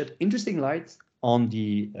findings, they shed interesting light on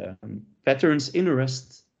the patterns in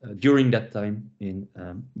arrest during that time in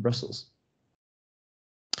Brussels.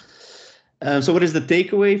 So what is the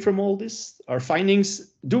takeaway from all this? Our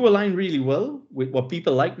findings do align really well with what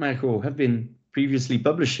people like Margot have been previously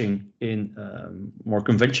publishing in more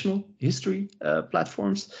conventional history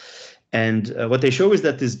platforms. And what they show is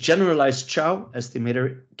that this generalized Chow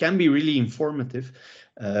estimator can be really informative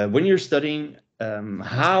when you're studying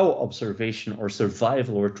how observation or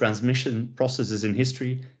survival or transmission processes in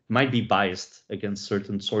history might be biased against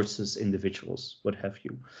certain sources, individuals, what have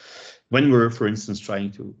you. When we're, for instance,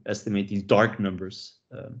 trying to estimate these dark numbers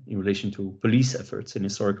in relation to police efforts in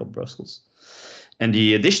historical Brussels. And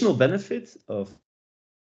the additional benefit of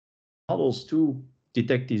models to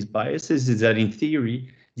detect these biases is that, in theory,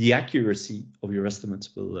 the accuracy of your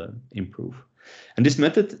estimates will improve. And this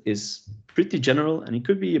method is pretty general, and it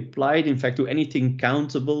could be applied, in fact, to anything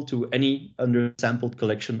countable, to any undersampled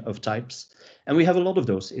collection of types. And we have a lot of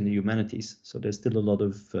those in the humanities, so there's still a lot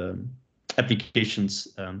of applications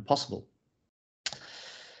possible.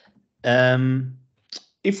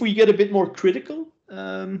 If we get a bit more critical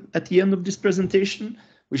at the end of this presentation,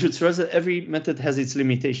 we should stress that every method has its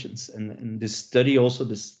limitations, and this study, also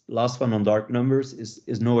this last one on dark numbers,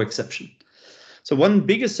 is no exception. So one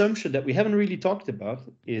big assumption that we haven't really talked about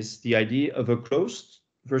is the idea of a closed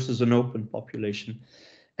versus an open population.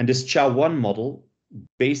 And this Chow-1 model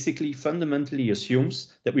basically fundamentally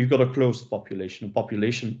assumes that we've got a closed population, a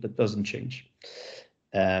population that doesn't change.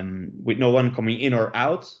 With no one coming in or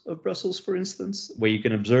out of Brussels, for instance, where you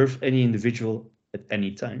can observe any individual at any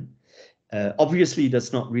time. Obviously,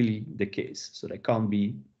 that's not really the case, so that can't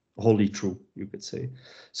be wholly true, you could say.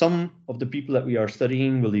 Some of the people that we are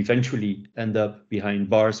studying will eventually end up behind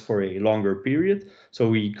bars for a longer period, so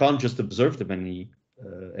we can't just observe them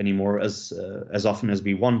anymore as often as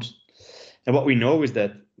we want. And what we know is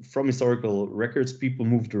that from historical records, people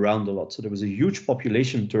moved around a lot. So there was a huge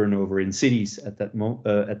population turnover in cities at that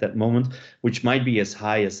moment, which might be as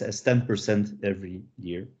high as 10% every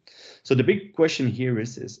year. So the big question here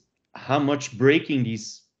is how much breaking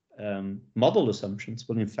these model assumptions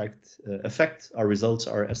will in fact affect our results,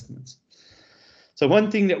 our estimates. So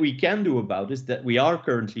one thing that we can do about is that we are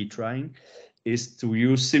currently trying is to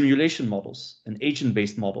use simulation models and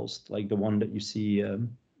agent-based models like the one that you see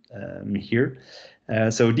here.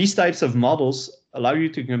 So these types of models allow you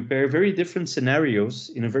to compare very different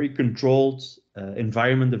scenarios in a very controlled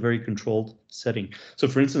environment, a very controlled setting. So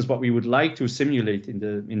for instance, what we would like to simulate in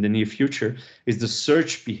the near future is the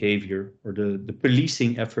search behavior or the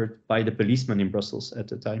policing effort by the policemen in Brussels at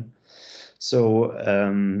the time. So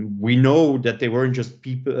we know that they weren't just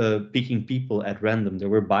picking people at random. There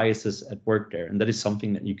were biases at work there, and that is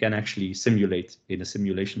something that you can actually simulate in a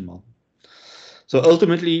simulation model. So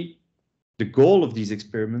ultimately, the goal of these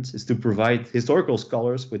experiments is to provide historical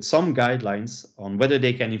scholars with some guidelines on whether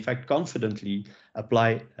they can in fact confidently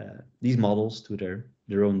apply these models to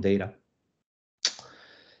their own data.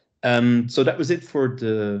 So that was it for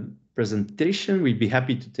the presentation. We'd be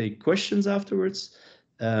happy to take questions afterwards.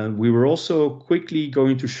 We were also quickly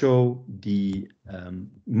going to show the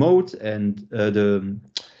mode and the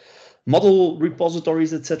model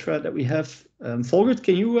repositories, etc., that we have. Folgert,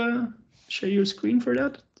 can you share your screen for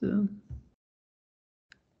that?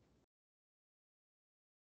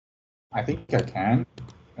 I think I can.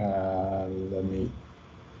 Let me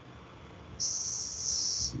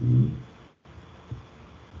see.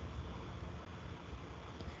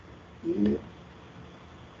 Yeah.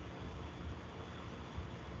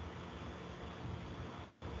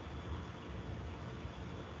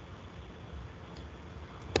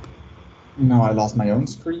 No, I lost my own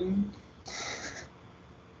screen.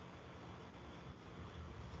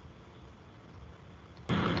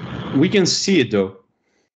 We can see it though.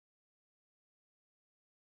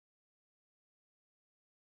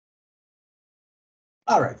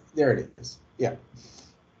 All right, there it is. Yeah.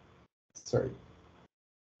 Sorry.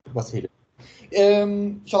 It was hidden.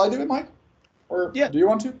 Shall I do it, Mike? Or yeah. Do you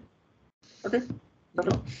want to? Okay.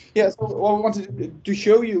 Perfect. Yeah, so what we wanted to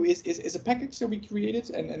show you is a package that we created,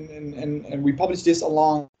 and we published this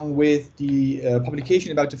along with the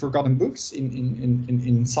publication about the forgotten books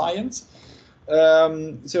in science.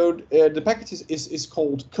 So the package is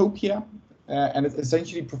called Copia. and it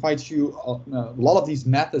essentially provides you a lot of these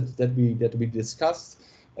methods that we discussed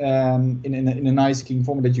in a nice clean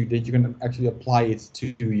format that you can actually apply it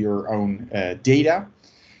to your own data.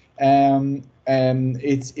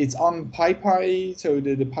 It's on PyPy, so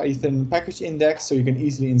the Python package index, so you can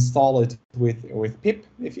easily install it with pip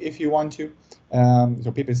if you want to.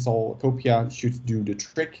 So pip install Copia should do the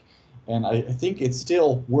trick, and I think it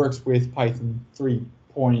still works with Python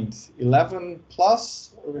 3.11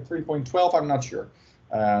 plus or 3.12. I'm not sure,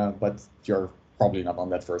 but you're probably not on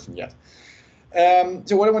that version yet.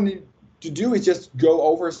 So what I want to do is just go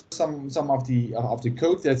over some of the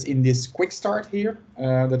code that's in this quick start here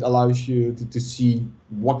that allows you to see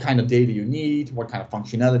what kind of data you need, what kind of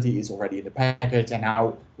functionality is already in the package, and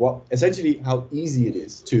essentially how easy it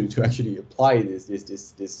is to actually apply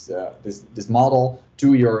this model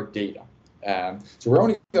to your data. So we're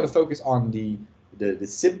only going to focus on the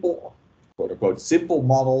simple, quote unquote, simple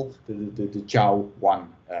model, the Chow-1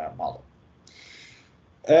 model.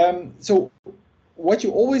 So what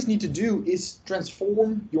you always need to do is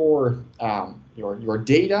transform your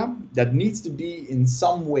data that needs to be in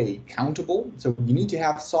some way countable. So you need to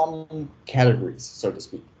have some categories, so to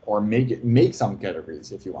speak, or make some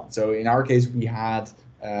categories if you want. So in our case, we had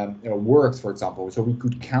works, for example, so we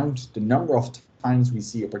could count the number of times we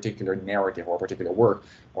see a particular narrative or a particular work,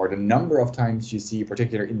 or the number of times you see a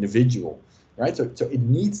particular individual, right? So it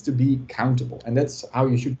needs to be countable, and that's how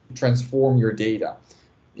you should transform your data.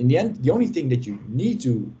 In the end, the only thing that you need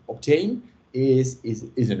to obtain is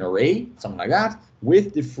an array, something like that,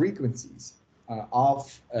 with the frequencies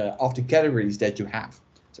of the categories that you have.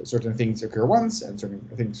 So certain things occur once, and certain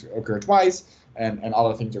things occur twice, and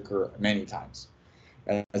other things occur many times.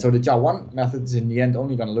 So the Chow-1 method is in the end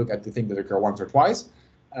only going to look at the things that occur once or twice.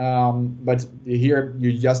 But here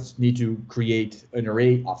you just need to create an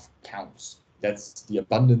array of counts. That's the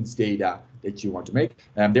abundance data that you want to make.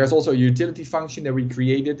 There's also a utility function that we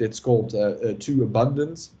created. It's called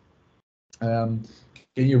toAbundance. Can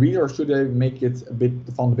you read, or should I make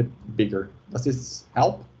the font a bit bigger? Does this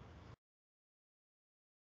help?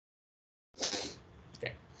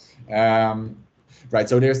 Okay. Right.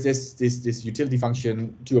 So there's this utility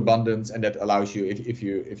function toAbundance, and that allows you, if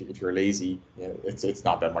you're lazy, it's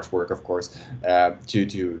not that much work, of course, to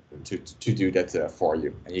do that for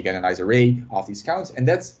you, and you get a nice array of these counts, and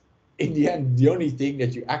that's in the end the only thing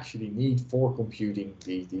that you actually need for computing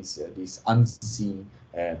these unseen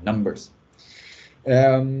numbers.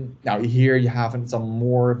 Now here you have some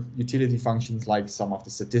more utility functions like some of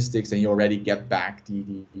the statistics, and you already get back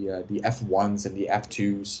the F1s and the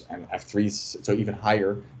F2s and F3s, so even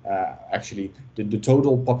higher. Actually, the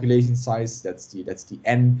total population size, that's the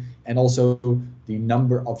N, and also the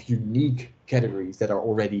number of unique categories that are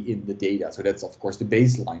already in the data. So that's of course the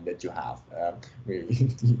baseline that you have.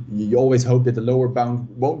 You always hope that the lower bound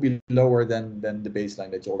won't be lower than the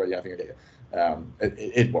baseline that you already have in your data.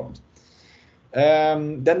 It won't.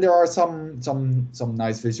 Then there are some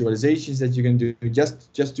nice visualizations that you can do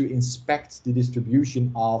just to inspect the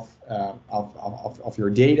distribution of your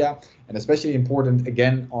data, and especially important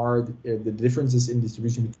again are the differences in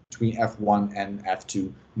distribution between F1 and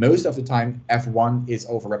F2. Most of the time F1 is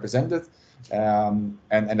overrepresented,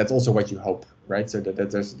 and that's also what you hope, right? So that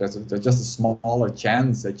there's just a smaller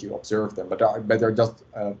chance that you observe them, but they're just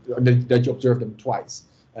that you observe them twice,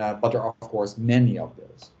 but there are of course many of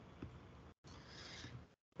those.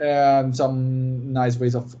 Some nice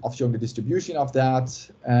ways of showing the distribution of that.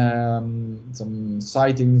 Some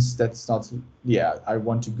sightings. That's not. Yeah, I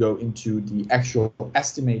want to go into the actual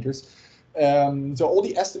estimators. So all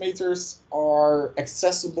the estimators are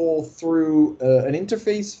accessible through an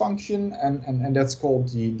interface function, and that's called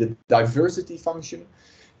the diversity function.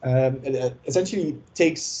 It essentially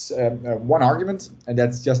takes one argument, and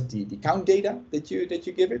that's just the count data that you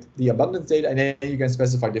give it, the abundance data, and then you can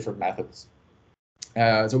specify different methods.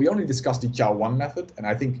 So we only discussed the Chow-1 method, and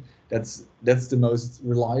I think that's the most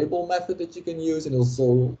reliable method that you can use, and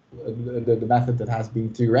also the method that has been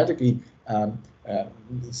theoretically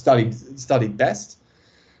studied best.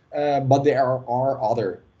 But there are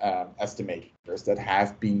other estimators that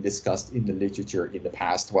have been discussed in the literature in the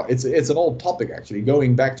past. Well, it's an old topic actually,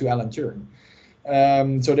 going back to Alan Turing.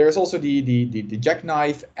 So there's also the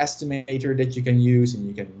jackknife estimator that you can use, and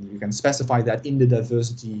you can specify that in the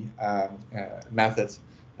diversity method.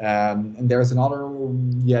 And there's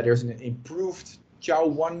there's an improved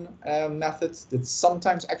Chow-1 method that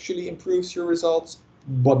sometimes actually improves your results,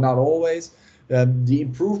 but not always. The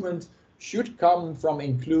improvement should come from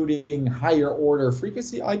including higher order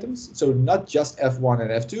frequency items. So not just F1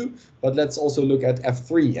 and F2, but let's also look at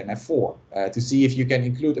F3 and F4 to see if you can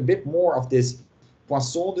include a bit more of this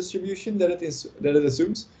Poisson distribution that it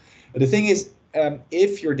assumes. The thing is,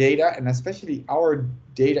 if your data, and especially our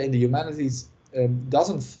data in the humanities,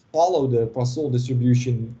 doesn't follow the Poisson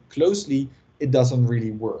distribution closely, it doesn't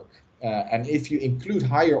really work. And if you include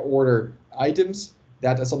higher order items,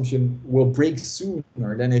 that assumption will break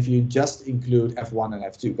sooner than if you just include F1 and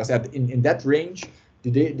F2, because in that range,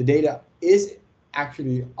 the data is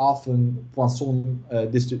actually often Poisson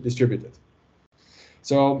distributed.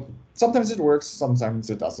 So sometimes it works, sometimes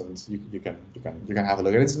it doesn't. You can have a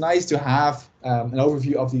look. And it's nice to have an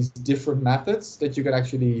overview of these different methods that you can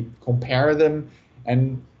actually compare them. And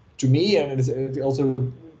to me, and it also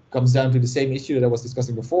comes down to the same issue that I was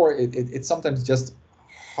discussing before. It's sometimes just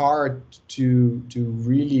hard to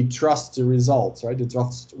really trust the results, right? The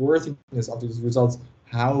trustworthiness of these results.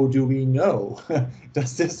 How do we know?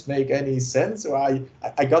 Does this make any sense? Or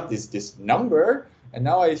I got this number, and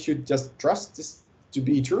now I should just trust this to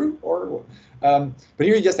be true, or but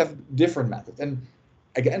here you just have different methods, and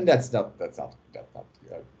again, that's not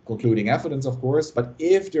concluding evidence, of course. But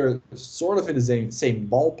if they're sort of in the same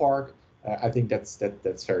ballpark, I think that's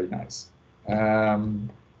very nice.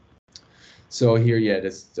 So here, yeah,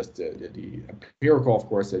 that's just the empirical, of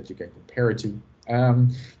course, that you can compare it to.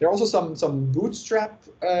 There are also some bootstrap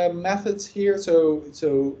methods here,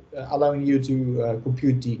 so allowing you to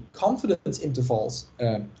compute the confidence intervals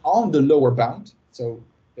on the lower bound. So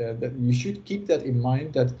that you should keep that in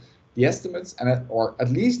mind, that the estimates, or at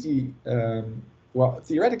least the well,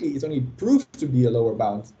 theoretically, it's only proved to be a lower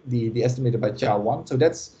bound, the estimated by Chow-1. So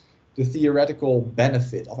that's the theoretical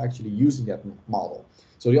benefit of actually using that model.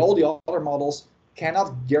 So all the other models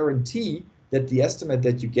cannot guarantee that the estimate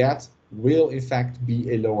that you get will in fact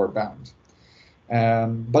be a lower bound.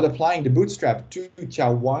 But applying the bootstrap to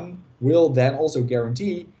Chow-1 will then also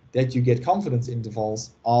guarantee that you get confidence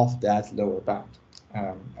intervals of that lower bound.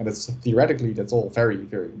 And that's theoretically, that's all very,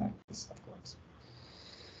 very nice, of course.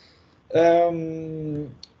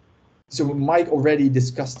 So Mike already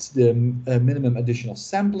discussed the minimum additional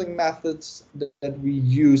sampling methods that we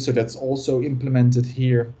use, so that's also implemented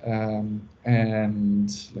here. And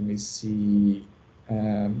let me see,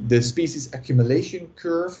 the species accumulation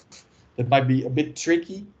curve, that might be a bit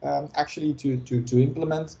tricky actually to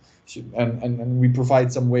implement, and we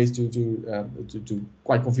provide some ways to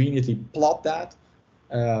quite conveniently plot that,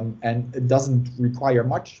 and it doesn't require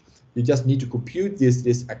much. You just need to compute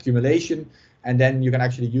this accumulation, and then you can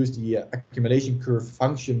actually use the accumulation curve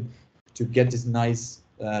function to get this nice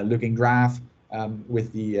looking graph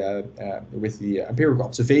with the empirical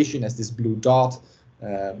observation as this blue dot,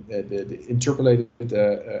 the interpolated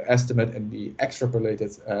estimate and the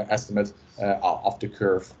extrapolated estimate of the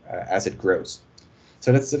curve as it grows.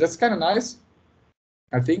 So that's kind of nice,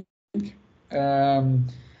 I think.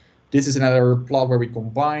 This is another plot where we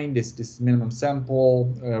combine this minimum sample,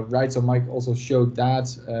 right? So Mike also showed that,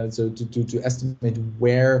 so to estimate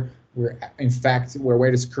where we're in fact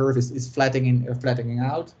where this curve is flattening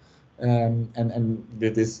out, and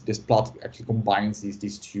this plot actually combines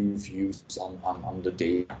these two views on the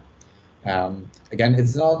data. Again,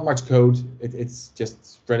 it's not much code; it's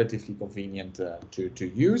just relatively convenient to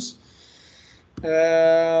use.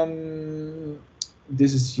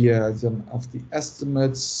 This is some of the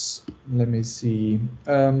estimates. Let me see.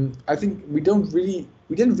 I think we didn't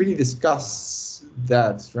really discuss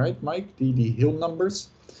that, right, Mike? The Hill numbers.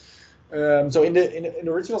 So in the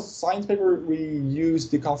original science paper, we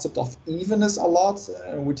used the concept of evenness a lot,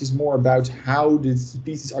 which is more about how the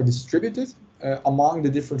species are distributed among the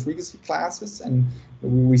different frequency classes, and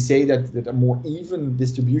we say that a more even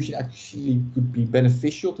distribution actually could be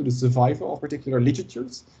beneficial to the survival of particular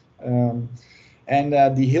literatures. And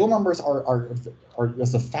the Hill numbers are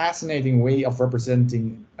just a fascinating way of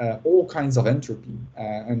representing all kinds of entropy.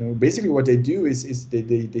 And basically what they do is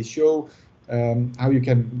they show how you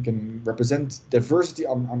can represent diversity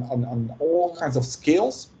on all kinds of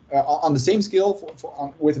scales, on the same scale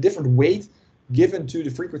with a different weight given to the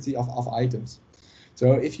frequency of items.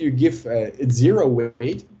 So if you give it zero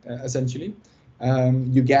weight, essentially,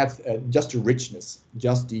 you get just the richness,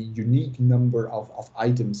 just the unique number of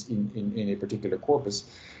items in a particular corpus.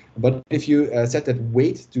 But if you set that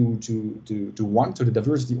weight to 1, so the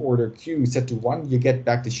diversity order Q set to 1, you get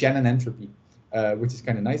back the Shannon entropy, which is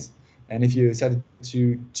kind of nice. And if you set it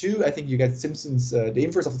to 2, I think you get Simpson's, the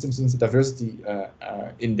inverse of the Simpson's diversity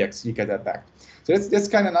index, you get that back. So that's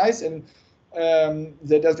kind of nice, and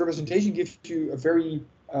that representation gives you a very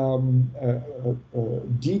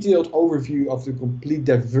detailed overview of the complete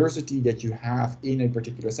diversity that you have in a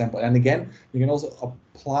particular sample. And again, you can also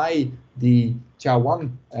apply the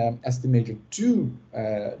Chow-1 estimator to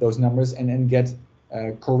those numbers and then get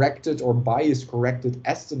corrected or bias corrected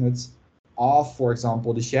estimates of, for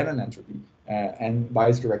example, the Shannon entropy and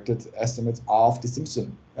bias corrected estimates of the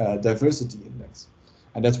Simpson diversity index.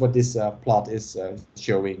 And that's what this plot is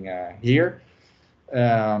showing here.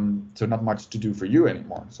 So not much to do for you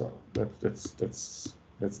anymore. So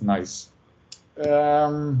that's nice.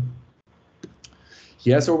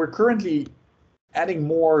 Yeah, so we're currently adding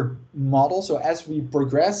more models. So as we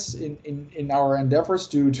progress in our endeavors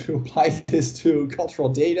to apply this to cultural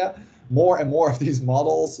data, more and more of these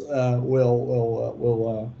models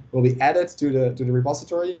will be added to the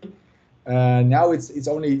repository. Now it's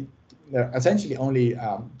only essentially only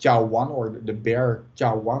JAO1 or the bare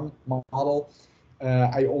JAO1 model.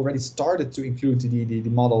 I already started to include the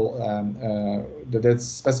model that's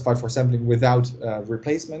specified for sampling without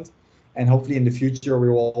replacement. And hopefully in the future, we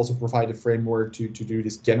will also provide a framework to do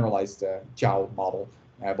this generalized JAO model.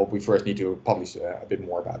 But we first need to publish a bit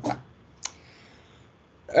more about that.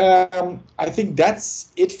 I think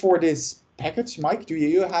that's it for this package. Mike, do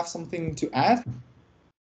you have something to add?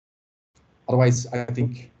 Otherwise, I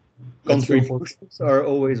think contributions are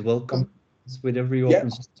always welcome with every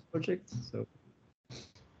open source project. So.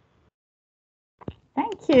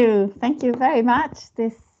 Thank you very much.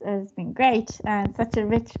 This has been great and such a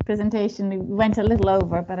rich presentation. We went a little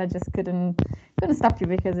over, but I just couldn't stop you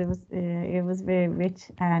because it was very rich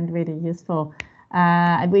and really useful.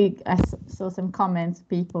 I saw some comments,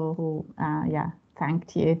 people who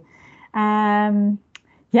thanked you.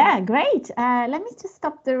 Yeah, great. Let me just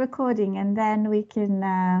stop the recording and then we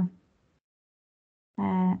can